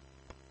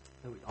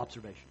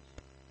 Observations.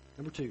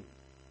 Number 2,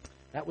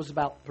 that was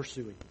about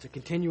pursuing. It's a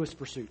continuous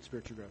pursuit,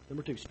 spiritual growth.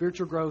 Number 2,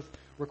 spiritual growth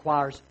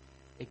requires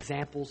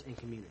examples and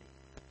community.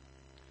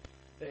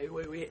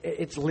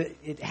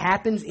 It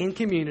happens in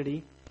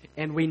community,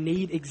 and we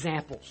need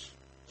examples.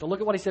 So look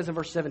at what he says in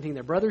verse 17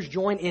 there. Brothers,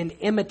 join in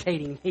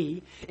imitating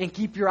me and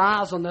keep your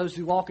eyes on those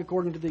who walk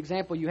according to the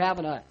example you have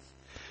in us.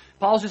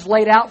 Paul's just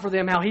laid out for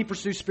them how he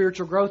pursues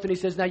spiritual growth, and he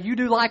says, now you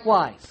do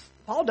likewise.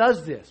 Paul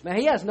does this. Man,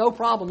 he has no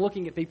problem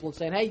looking at people and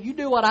saying, hey, you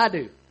do what I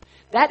do.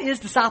 That is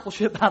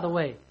discipleship, by the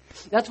way.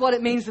 That's what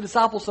it means to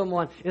disciple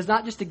someone, is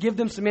not just to give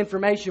them some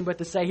information, but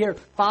to say, here,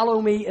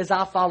 follow me as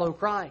I follow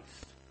Christ.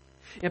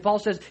 And Paul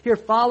says, here,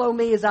 follow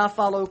me as I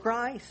follow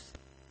Christ.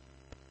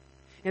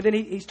 And then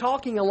he's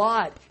talking a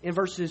lot in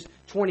verses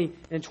 20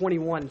 and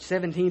 21,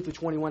 17 through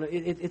 21.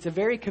 It's a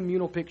very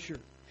communal picture.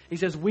 He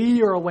says,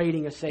 we are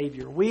awaiting a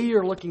Savior. We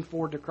are looking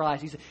forward to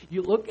Christ. He says,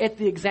 you look at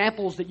the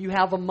examples that you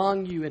have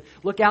among you and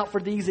look out for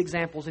these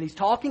examples. And he's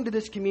talking to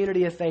this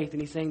community of faith, and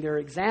he's saying there are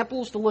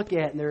examples to look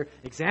at and there are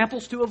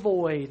examples to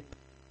avoid.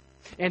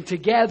 And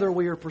together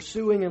we are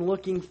pursuing and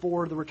looking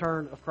for the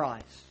return of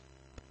Christ.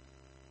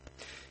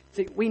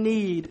 See, we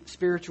need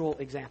spiritual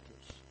examples.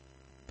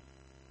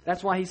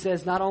 That's why he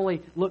says, not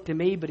only look to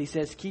me, but he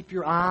says, keep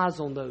your eyes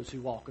on those who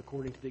walk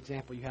according to the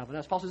example you have in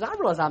us. Paul says, I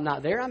realize I'm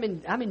not there. I'm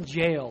in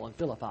jail in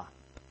Philippi.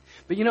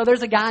 But you know,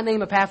 there's a guy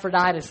named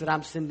Epaphroditus that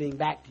I'm sending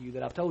back to you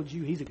that I've told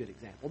you he's a good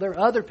example. There are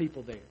other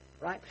people there,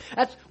 right?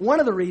 That's one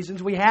of the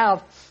reasons we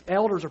have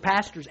elders or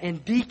pastors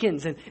and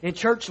deacons and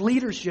church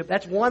leadership.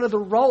 That's one of the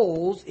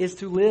roles, is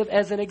to live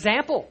as an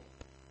example.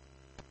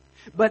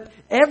 But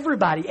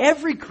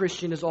every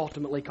Christian is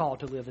ultimately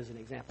called to live as an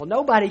example.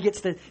 Nobody gets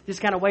to just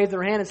kind of wave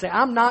their hand and say,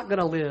 I'm not going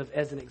to live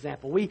as an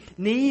example. We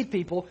need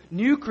people.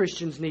 New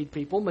Christians need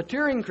people.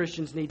 Maturing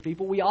Christians need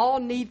people. We all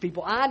need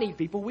people. I need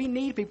people. We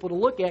need people to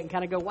look at and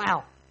kind of go,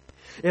 wow,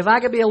 if I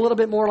could be a little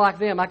bit more like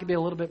them, I could be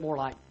a little bit more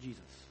like Jesus.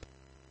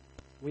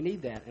 We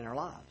need that in our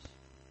lives.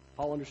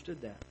 Paul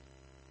understood that.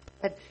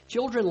 And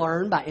children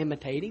learn by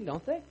imitating,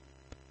 don't they?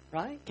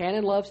 Right?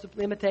 Cannon loves to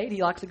imitate.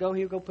 He likes to go,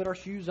 he'll go put our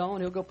shoes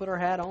on. He'll go put our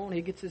hat on. He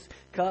gets his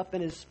cup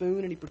and his spoon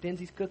and he pretends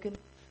he's cooking.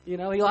 You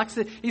know,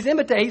 he's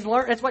imitating. He's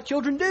learned. That's what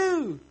children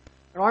do.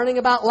 They're learning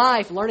about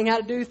life, learning how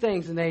to do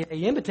things, and they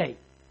imitate.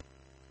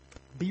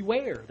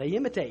 Beware, they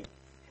imitate.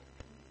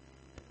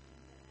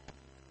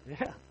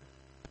 Yeah.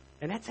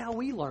 And that's how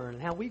we learn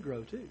and how we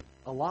grow too.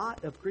 A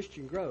lot of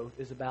Christian growth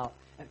is about...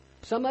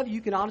 Some of you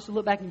can honestly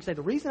look back and you can say,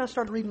 the reason I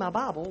started reading my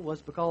Bible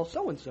was because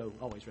so-and-so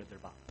always read their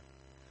Bible.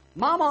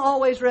 Mama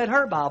always read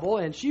her Bible,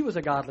 and she was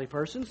a godly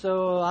person,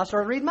 so I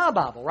started reading my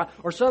Bible, right?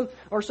 Or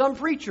some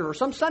preacher, or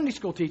some Sunday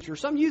school teacher, or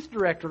some youth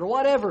director, or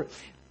whatever,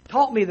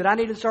 taught me that I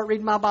needed to start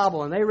reading my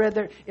Bible, and they read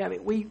their... I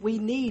mean, we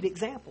need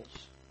examples.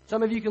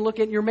 Some of you can look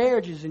at your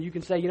marriages, and you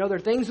can say, you know, there are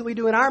things that we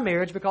do in our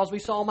marriage because we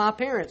saw my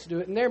parents do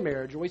it in their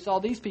marriage, or we saw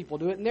these people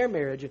do it in their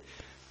marriage. And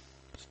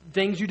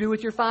things you do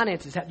with your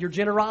finances, your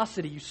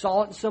generosity, you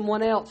saw it in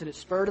someone else, and it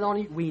spurred it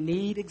on you. We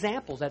need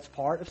examples. That's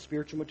part of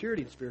spiritual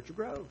maturity and spiritual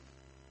growth.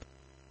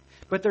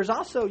 But there's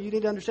also, you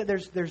need to understand,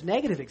 there's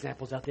negative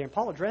examples out there, and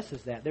Paul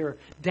addresses that. There are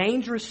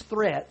dangerous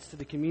threats to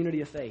the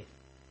community of faith.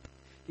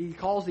 He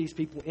calls these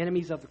people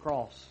enemies of the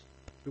cross.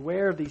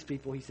 Beware of these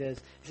people, he says.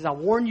 He says, I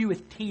warn you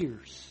with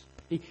tears.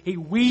 He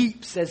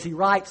weeps as he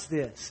writes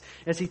this,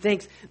 as he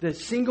thinks the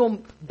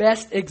single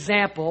best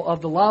example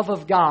of the love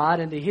of God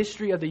in the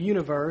history of the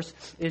universe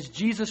is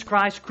Jesus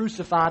Christ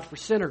crucified for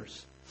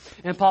sinners.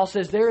 And Paul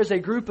says there is a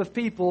group of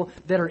people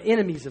that are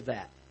enemies of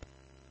that.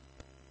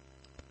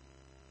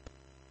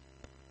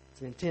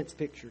 It's an intense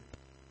picture.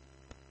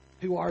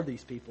 Who are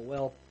these people?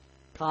 Well,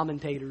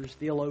 commentators,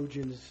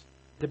 theologians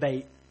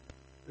debate.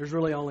 There's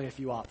really only a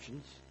few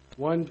options.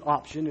 One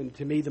option, and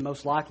to me the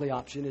most likely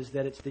option, is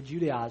that it's the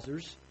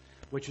Judaizers,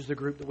 which was the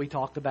group that we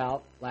talked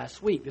about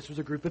last week. This was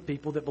a group of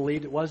people that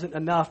believed it wasn't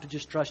enough to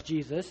just trust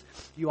Jesus.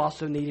 You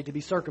also needed to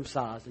be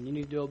circumcised, and you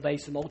needed to obey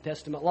some Old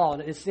Testament law.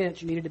 And in a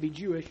sense, you needed to be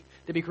Jewish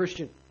to be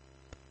Christian.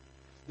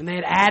 And they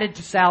had added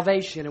to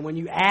salvation. And when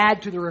you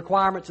add to the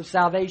requirements of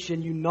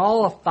salvation, you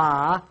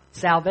nullify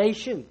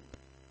salvation.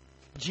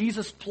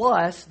 Jesus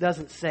plus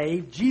doesn't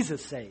save,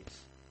 Jesus saves.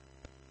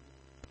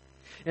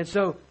 And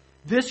so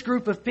this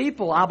group of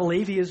people, I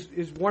believe, he is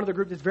one of the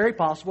groups that's very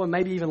possible and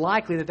maybe even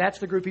likely that that's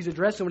the group he's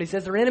addressing when he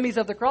says they're enemies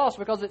of the cross,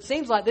 because it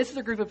seems like this is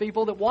a group of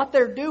people that what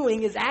they're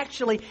doing is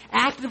actually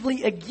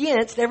actively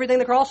against everything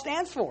the cross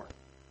stands for.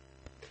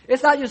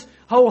 It's not just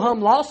ho-hum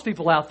lost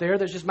people out there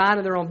that's just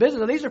minding their own business.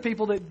 No, these are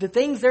people that the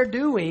things they're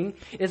doing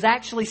is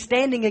actually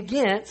standing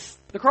against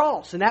the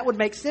cross, and that would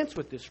make sense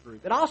with this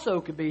group. It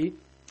also could be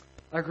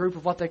a group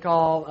of what they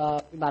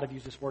call, we might have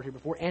used this word here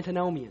before,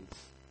 antinomians.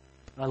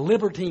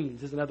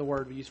 Libertines is another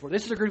word we use for it.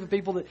 This is a group of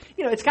people that,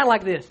 it's kind of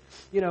like this.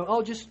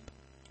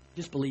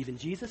 Just believe in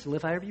Jesus and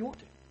live however you want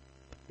to.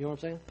 You know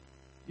what I'm saying?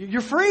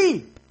 You're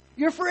free.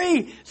 You're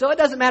free. So it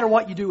doesn't matter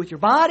what you do with your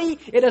body.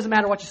 It doesn't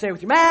matter what you say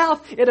with your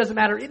mouth. It doesn't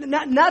matter.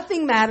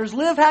 Nothing matters.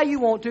 Live how you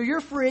want to.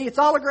 You're free. It's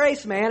all a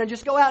grace, man. And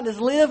just go out and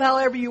just live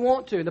however you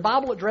want to. The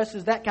Bible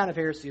addresses that kind of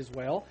heresy as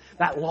well.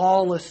 That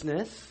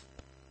lawlessness.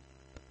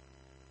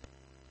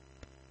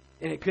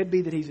 And it could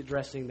be that he's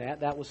addressing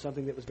that. That was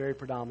something that was very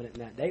predominant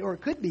in that day. Or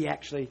it could be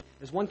actually,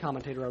 as one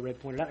commentator I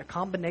read pointed out, a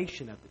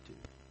combination of the two.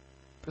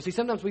 But see,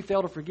 sometimes we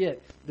fail to forget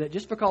that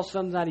just because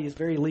somebody is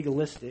very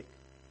legalistic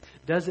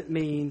doesn't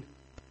mean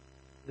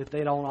that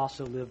they don't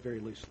also live very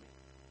loosely.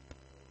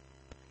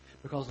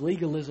 Because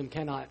legalism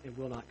cannot and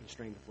will not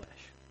constrain the flesh.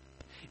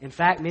 In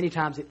fact, many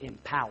times it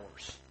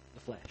empowers the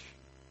flesh.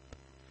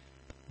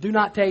 Do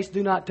not taste,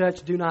 do not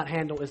touch, do not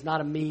handle is not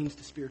a means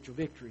to spiritual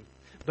victory.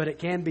 But it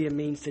can be a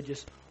means to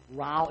just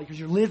rile, because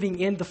you're living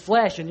in the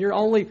flesh and you're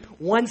only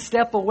one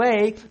step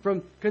away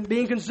from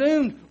being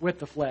consumed with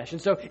the flesh.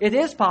 And so it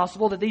is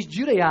possible that these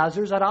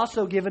Judaizers had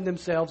also given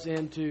themselves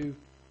into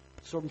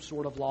some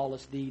sort of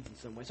lawless deeds in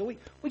some way. So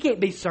we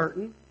can't be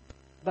certain,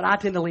 but I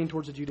tend to lean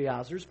towards the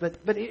Judaizers. But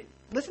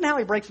listen how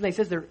he breaks them. He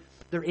says their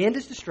end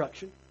is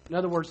destruction. In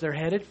other words, they're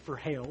headed for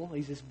hell.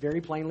 He's just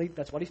very plainly,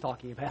 that's what he's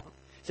talking about.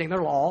 Saying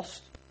they're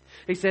lost.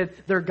 He said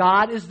their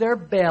God is their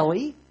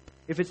belly.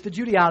 If it's the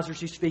Judaizers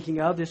he's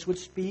speaking of, this would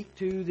speak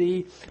to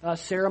the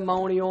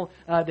ceremonial,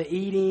 the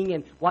eating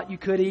and what you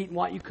could eat and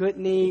what you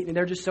couldn't eat. And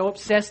they're just so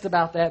obsessed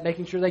about that,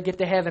 making sure they get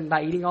to heaven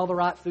by eating all the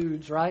right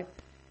foods, right?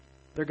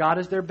 Their God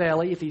is their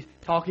belly. If he's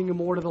talking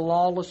more to the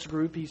lawless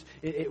group,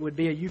 it would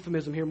be a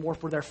euphemism here more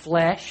for their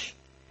flesh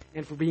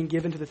and for being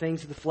given to the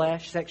things of the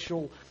flesh,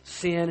 sexual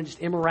sin and just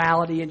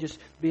immorality and just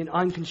being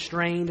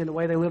unconstrained in the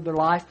way they live their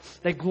life.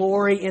 They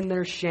glory in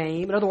their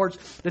shame. In other words,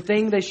 the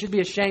thing they should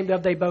be ashamed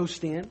of, they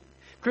boast in.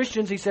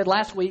 Christians, he said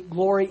last week,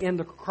 glory in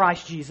the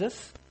Christ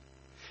Jesus.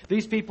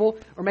 These people,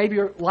 or maybe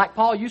like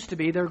Paul used to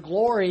be, they're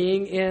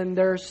glorying in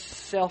their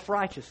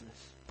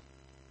self-righteousness,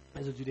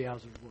 as the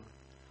Judaizers were.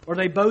 Or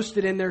they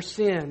boasted in their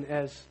sin,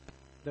 as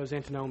those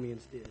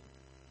antinomians did.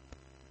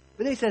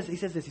 But then he says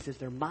this,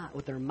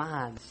 with their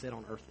minds set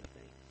on earthly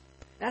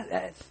things.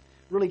 That's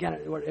really kind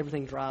of what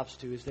everything drives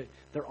to, is that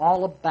they're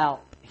all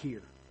about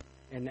here.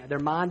 And their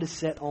mind is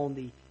set on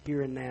the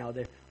here and now.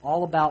 They're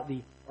all about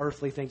the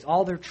earthly things.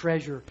 All their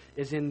treasure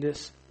is in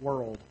this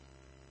world.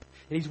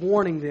 And he's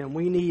warning them,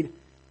 we need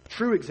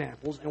true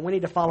examples, and we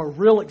need to follow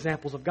real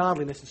examples of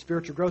godliness and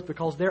spiritual growth,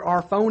 because there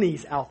are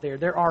phonies out there.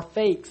 There are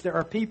fakes. There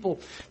are people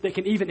that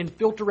can even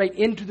infiltrate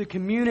into the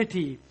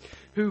community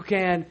who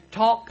can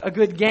talk a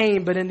good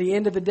game, but in the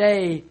end of the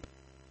day,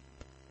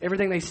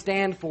 everything they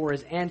stand for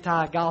is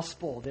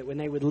anti-gospel, that when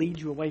they would lead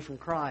you away from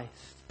Christ.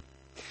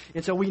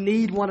 And so we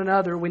need one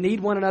another. We need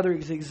one another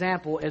as an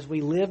example as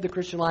we live the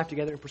Christian life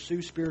together and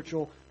pursue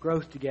spiritual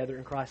growth together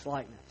in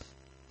Christlikeness.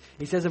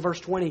 He says in verse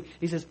 20,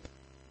 he says,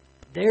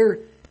 they're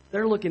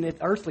looking at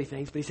earthly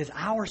things, but he says,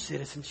 our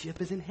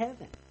citizenship is in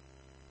heaven.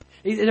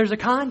 There's a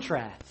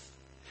contrast.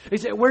 He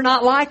said, we're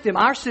not like them.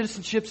 Our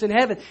citizenship's in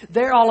heaven.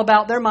 They're all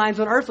about their minds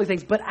on earthly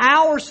things, but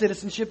our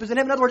citizenship is in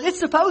heaven. In other words, it's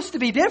supposed to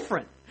be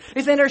different.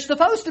 He's saying there's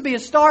supposed to be a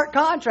stark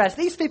contrast.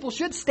 These people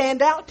should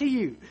stand out to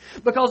you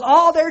because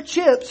all their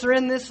chips are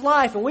in this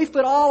life, and we've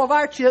put all of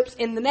our chips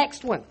in the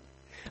next one.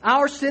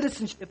 Our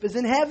citizenship is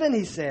in heaven,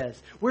 he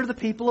says. We're the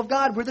people of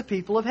God. We're the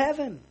people of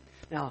heaven.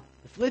 Now,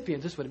 the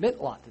Philippians, this would have meant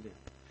a lot to them.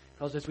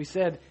 Because as we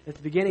said at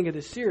the beginning of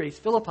this series,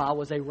 Philippi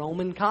was a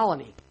Roman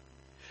colony.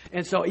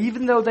 And so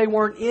even though they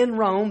weren't in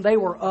Rome, they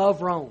were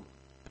of Rome.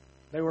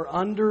 They were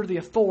under the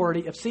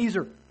authority of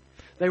Caesar.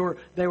 They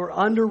were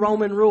under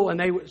Roman rule, and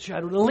they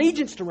had an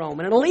allegiance to Rome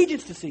and an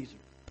allegiance to Caesar.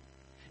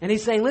 And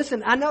he's saying,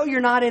 listen, I know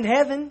you're not in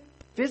heaven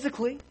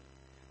physically,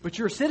 but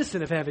you're a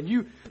citizen of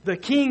heaven. The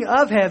king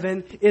of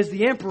heaven is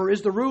the emperor,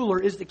 is the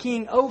ruler, is the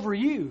king over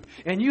you.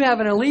 And you have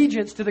an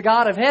allegiance to the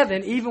God of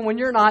heaven even when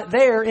you're not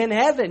there in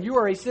heaven. You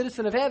are a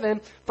citizen of heaven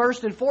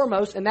first and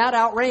foremost, and that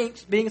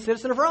outranks being a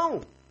citizen of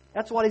Rome.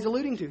 That's what he's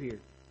alluding to here.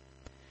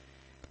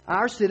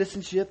 Our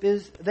citizenship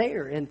is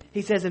there. And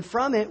he says, and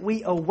from it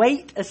we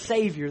await a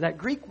Savior. That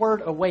Greek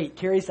word await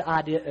carries the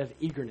idea of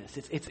eagerness.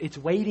 It's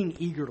waiting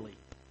eagerly.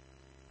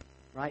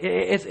 Right?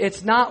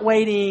 It's not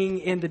waiting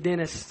in the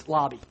dentist's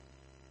lobby.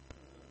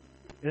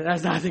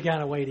 That's not the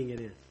kind of waiting it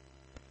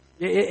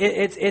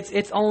is.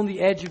 It's on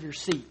the edge of your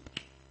seat.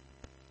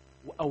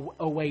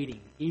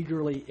 Awaiting,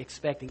 eagerly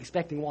expecting.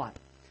 Expecting what?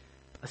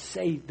 A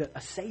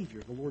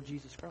Savior, the Lord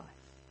Jesus Christ.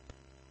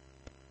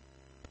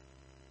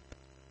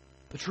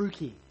 The true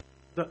King.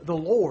 The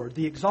Lord,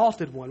 the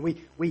exalted one.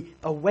 We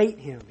await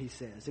Him, he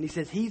says. And he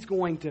says He's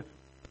going to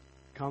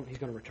come, He's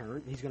going to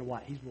return. He's going to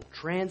what? He will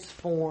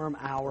transform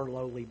our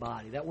lowly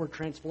body. That word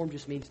transform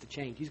just means to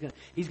change. He's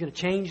going to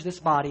change this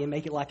body and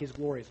make it like His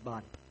glorious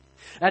body.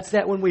 That's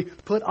that when we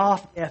put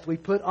off death, we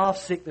put off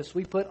sickness,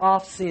 we put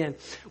off sin.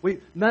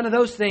 None of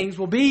those things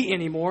will be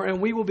anymore,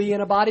 and we will be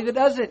in a body that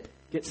doesn't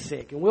get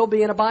sick. And we'll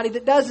be in a body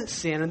that doesn't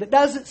sin and that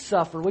doesn't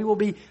suffer. We will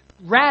be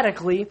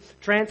radically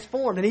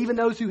transformed. And even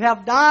those who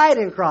have died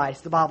in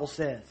Christ, the Bible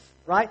says,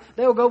 right?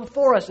 They will go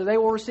before us and they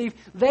will receive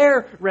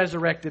their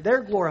resurrected,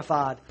 their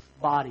glorified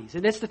bodies.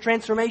 And that's the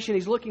transformation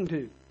He's looking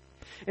to.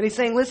 And He's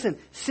saying, listen,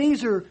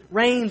 Caesar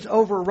reigns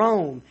over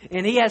Rome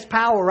and he has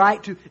power,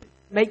 right, to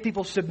make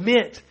people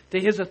submit to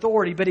his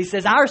authority. But He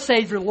says our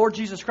Savior, the Lord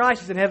Jesus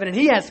Christ, is in heaven and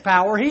He has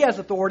power, He has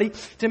authority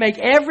to make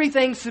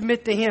everything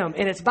submit to Him.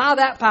 And it's by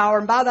that power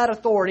and by that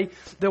authority,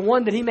 the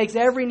one that He makes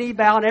every knee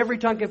bow and every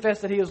tongue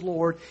confess that He is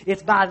Lord.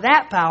 It's by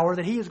that power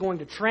that He is going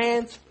to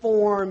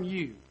transform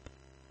you.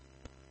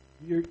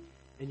 And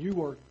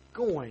you are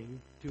going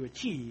to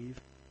achieve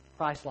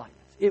Christlikeness.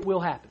 It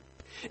will happen.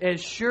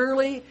 As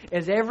surely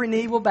as every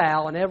knee will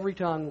bow and every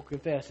tongue will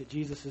confess that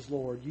Jesus is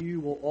Lord, you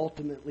will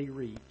ultimately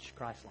reach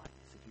Christlikeness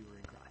if you were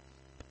in Christ.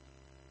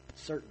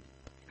 Certain.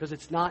 Because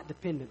it's not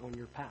dependent on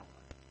your power.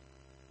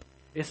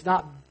 It's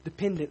not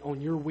dependent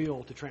on your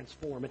will to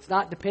transform. It's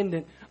not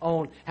dependent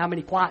on how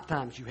many quiet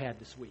times you had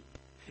this week.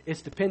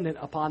 It's dependent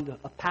upon the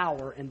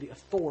power and the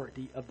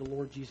authority of the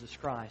Lord Jesus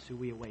Christ, who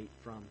we await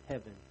from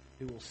heaven,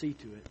 who will see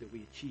to it that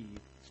we achieve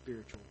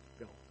spiritual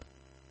goals.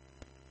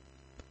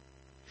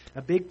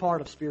 A big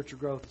part of spiritual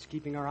growth is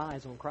keeping our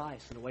eyes on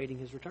Christ and awaiting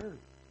His return.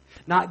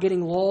 Not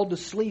getting lulled to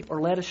sleep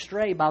or led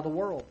astray by the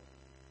world.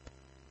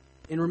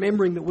 And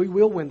remembering that we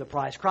will win the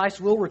prize. Christ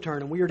will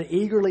return and we are to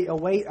eagerly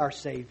await our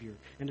Savior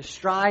and to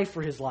strive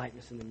for His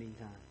likeness in the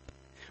meantime.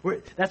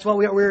 That's why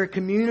we're a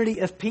community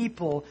of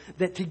people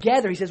that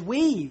together, He says,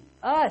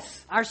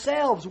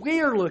 ourselves, we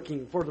are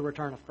looking for the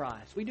return of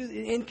Christ. We do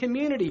in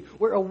community.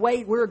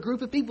 We're a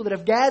group of people that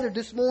have gathered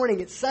this morning.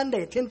 It's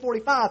Sunday at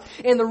 10:45.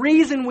 And the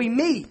reason we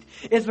meet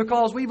is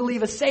because we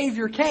believe a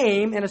Savior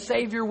came and a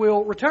Savior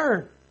will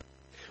return.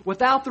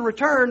 Without the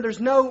return, there's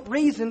no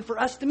reason for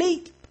us to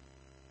meet.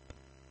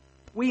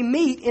 We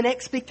meet in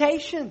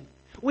expectation.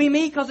 We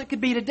meet because it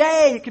could be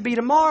today, it could be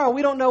tomorrow.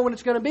 We don't know when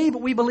it's going to be,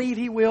 but we believe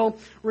He will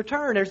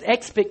return. There's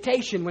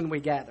expectation when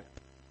we gather.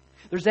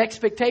 There's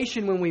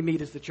expectation when we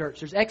meet as the church.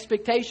 There's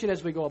expectation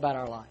as we go about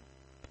our life.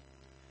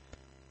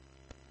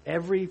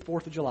 Every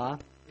 4th of July,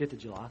 5th of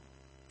July,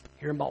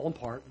 here in Baldwin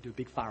Park, we do a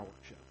big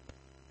fireworks show.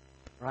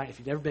 Right? If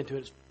you've never been to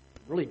it, it's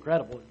really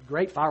incredible.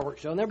 Great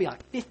fireworks show. And there'll be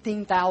like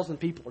 15,000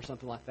 people or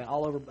something like that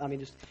all over,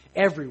 just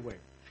everywhere.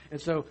 And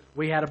so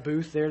we had a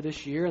booth there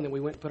this year, and then we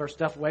went and put our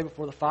stuff away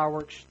before the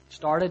fireworks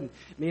started. And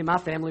me and my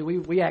family,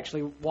 we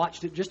actually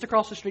watched it just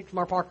across the street from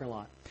our parking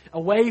lot.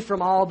 away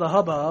from all the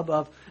hubbub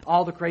of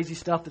all the crazy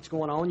stuff that's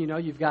going on. You know,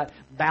 you've got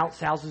bounce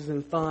houses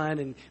and fun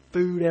and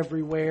food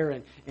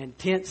everywhere and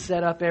tents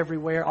set up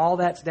everywhere. All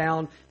that's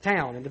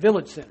downtown in the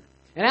village center.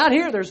 And out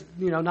here, there's,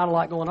 not a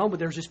lot going on, but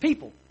there's just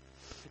people.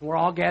 And we're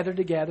all gathered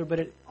together.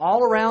 But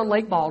all around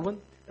Lake Baldwin,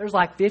 there's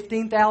like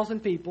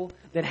 15,000 people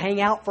that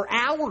hang out for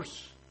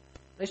hours.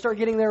 They start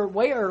getting there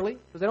way early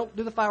because they don't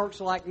do the fireworks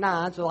till like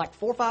 9. So like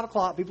 4 or 5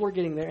 o'clock, people are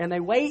getting there. And they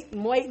wait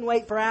and wait and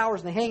wait for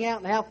hours. And they hang out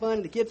and they have fun.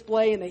 And the kids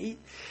play and they eat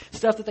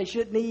stuff that they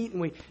shouldn't eat.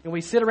 And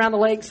we sit around the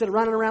lake,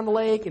 running around the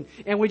lake.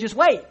 And we just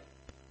wait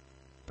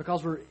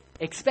because we're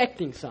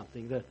expecting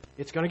something.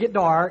 It's going to get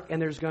dark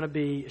and there's going to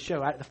be a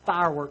show. The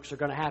fireworks are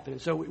going to happen.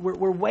 And so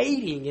we're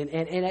waiting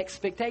in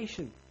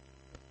expectation.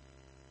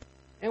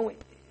 And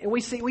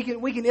we see we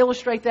can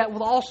illustrate that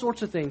with all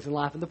sorts of things in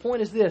life. And the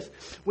point is this: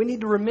 we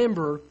need to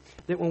remember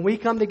that when we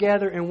come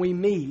together and we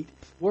meet,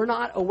 we're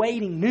not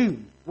awaiting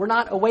noon. We're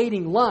not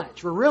awaiting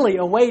lunch. We're really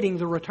awaiting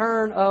the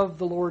return of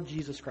the Lord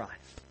Jesus Christ.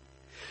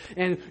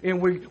 And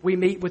we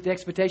meet with the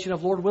expectation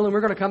of, Lord willing,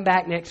 we're going to come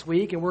back next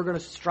week and we're going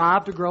to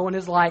strive to grow in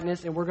His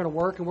likeness and we're going to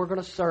work and we're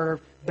going to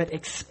serve, but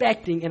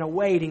expecting and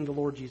awaiting the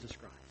Lord Jesus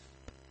Christ.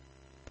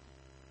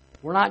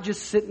 We're not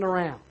just sitting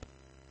around.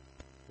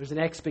 There's an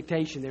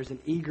expectation. There's an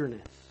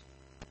eagerness.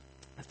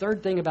 The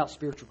third thing about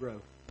spiritual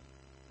growth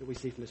that we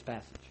see from this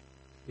passage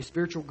is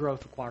spiritual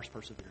growth requires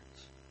perseverance.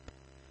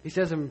 He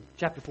says in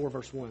chapter 4,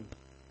 verse 1,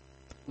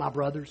 "My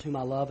brothers, whom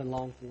I love and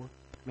long for."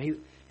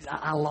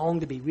 I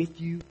long to be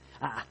with you.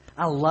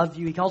 I love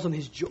you. He calls them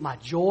my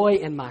joy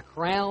and my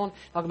crown.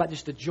 Talking about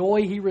just the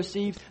joy he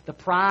receives, the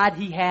pride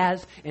he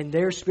has in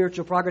their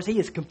spiritual progress. He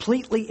is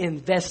completely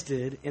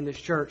invested in this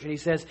church. And he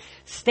says,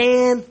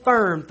 "Stand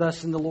firm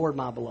thus in the Lord,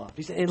 my beloved."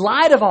 He said, in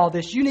light of all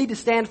this, you need to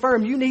stand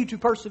firm. You need to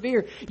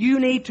persevere. You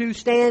need to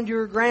stand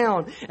your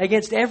ground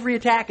against every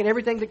attack and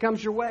everything that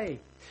comes your way.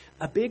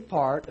 A big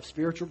part of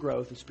spiritual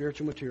growth and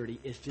spiritual maturity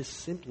is just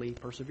simply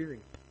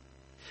persevering.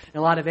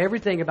 In light of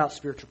everything about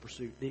spiritual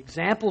pursuit, the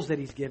examples that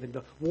he's given,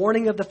 the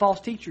warning of the false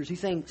teachers, he's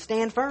saying,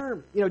 stand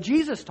firm.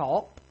 Jesus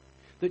taught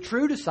that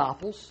true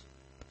disciples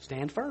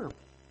stand firm.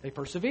 They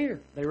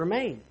persevere. They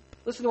remain.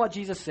 Listen to what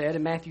Jesus said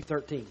in Matthew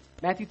 13.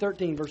 Matthew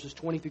 13, verses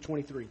 20 through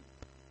 23.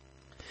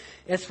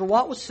 "As for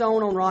what was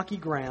sown on rocky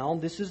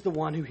ground, this is the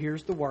one who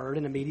hears the word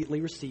and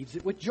immediately receives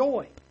it with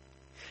joy.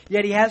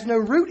 Yet he has no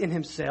root in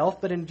himself,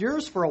 but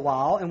endures for a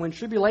while, and when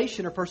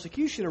tribulation or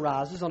persecution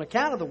arises on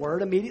account of the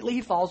word, immediately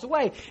he falls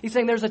away." He's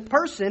saying there's a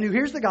person who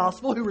hears the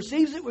gospel, who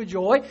receives it with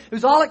joy,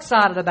 who's all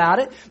excited about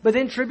it, but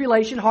then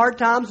tribulation, hard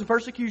times, and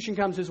persecution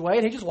comes his way,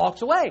 and he just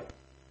walks away.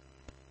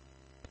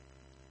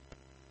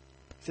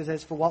 He says,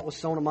 "As for what was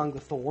sown among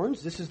the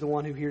thorns, this is the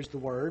one who hears the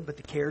word, but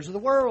the cares of the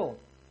world,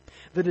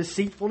 the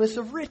deceitfulness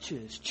of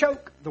riches,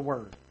 choke the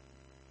word,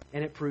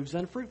 and it proves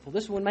unfruitful."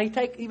 This one may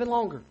take even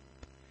longer.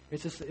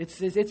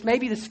 It's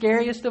maybe the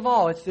scariest of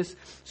all. It's this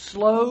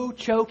slow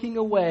choking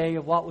away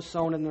of what was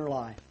sown in their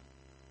life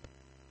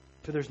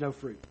till there's no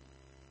fruit.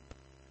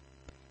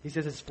 He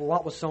says, "It's for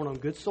what was sown on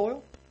good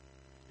soil.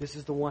 This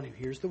is the one who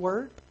hears the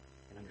word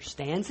and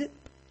understands it.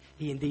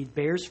 He indeed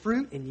bears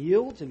fruit and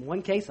yields, in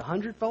one case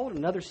 100-fold,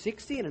 another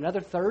 60, and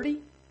another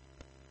 30.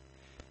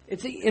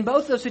 In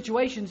both those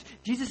situations,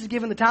 Jesus is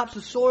given the types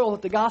of soil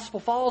that the gospel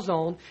falls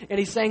on, and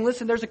he's saying,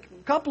 listen, there's a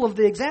couple of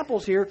the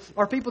examples here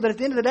are people that at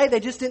the end of the day, they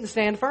just didn't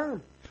stand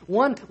firm.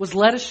 One was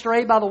led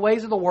astray by the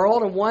ways of the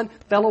world, and one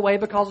fell away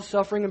because of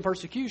suffering and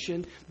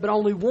persecution, but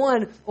only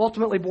one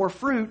ultimately bore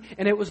fruit,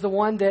 and it was the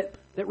one that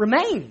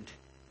remained.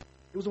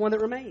 It was the one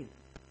that remained.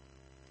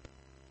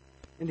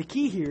 And the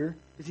key here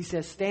is he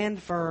says,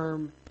 stand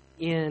firm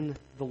in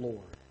the Lord.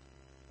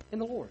 In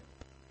the Lord.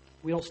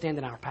 We don't stand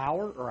in our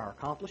power or our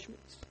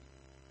accomplishments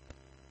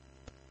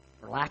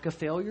or lack of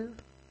failure.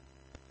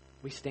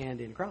 We stand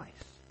in Christ.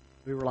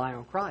 We rely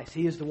on Christ.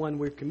 He is the one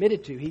we're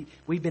committed to.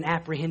 We've been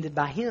apprehended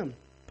by Him.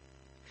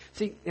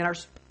 See, in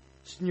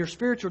your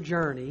spiritual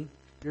journey,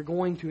 you're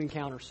going to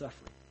encounter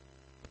suffering.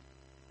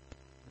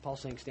 Paul's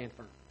saying, stand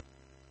firm.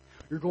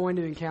 You're going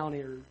to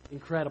encounter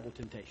incredible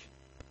temptation.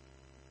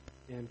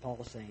 And Paul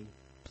is saying,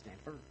 stand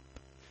firm.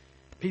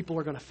 People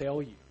are going to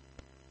fail you.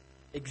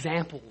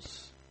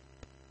 Examples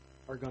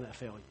are going to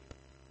fail you.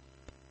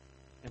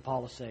 And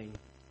Paul is saying,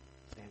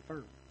 stand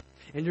firm.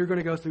 And you're going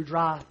to go through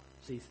dry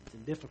seasons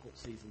and difficult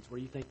seasons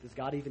where you think, does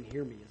God even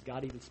hear me? Is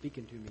God even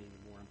speaking to me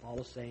anymore? And Paul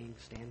is saying,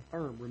 stand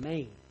firm,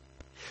 remain.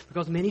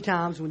 Because many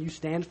times when you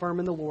stand firm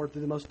in the Lord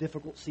through the most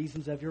difficult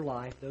seasons of your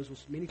life,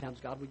 many times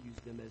God will use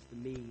them as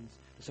the means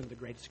of some of the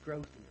greatest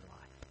growth in your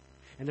life.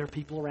 And there are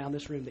people around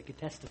this room that could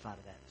testify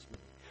to that this morning.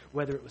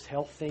 Whether it was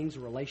health things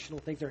or relational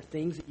things, there are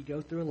things that you go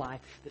through in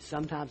life that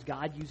sometimes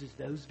God uses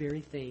those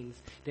very things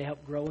to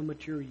help grow and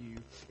mature you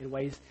in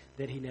ways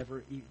that you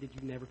never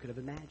could have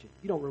imagined.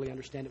 You don't really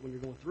understand it when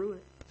you're going through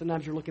it.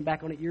 Sometimes you're looking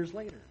back on it years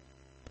later.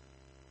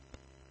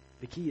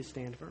 The key is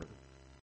stand firm.